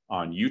channel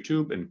on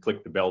YouTube and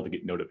click the bell to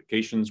get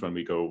notifications when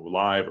we go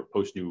live or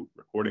post new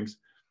recordings.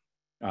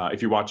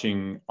 If you're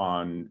watching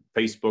on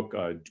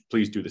Facebook,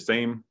 please do the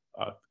same.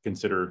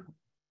 Consider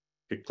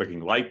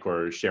clicking like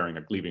or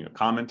leaving a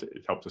comment.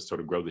 It helps us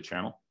sort of grow the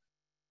channel.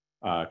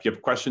 If you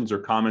have questions or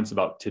comments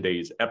about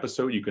today's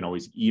episode, you can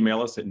always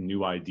email us at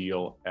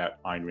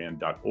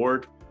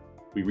newideal@aynrand.org.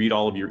 We read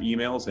all of your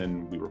emails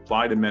and we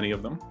reply to many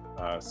of them.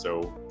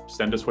 So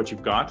send us what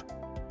you've got.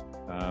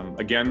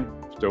 Again,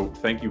 so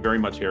thank you very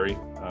much, Harry.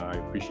 I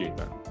appreciate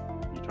that,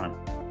 your time.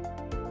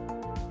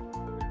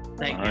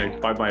 Thank you. All right,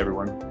 bye-bye,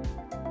 everyone.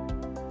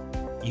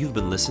 You've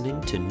been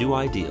listening to New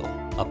Ideal,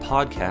 a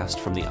podcast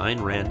from the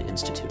Ayn Rand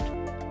Institute.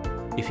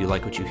 If you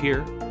like what you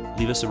hear,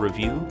 leave us a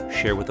review,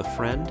 share with a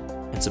friend,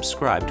 and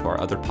subscribe to our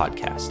other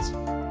podcasts.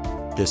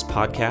 This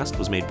podcast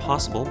was made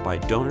possible by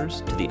donors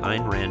to the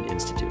Ayn Rand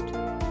Institute.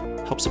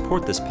 Help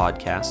support this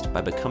podcast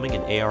by becoming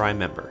an ARI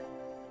member.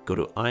 Go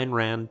to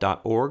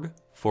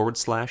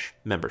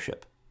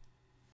aynrand.org/membership.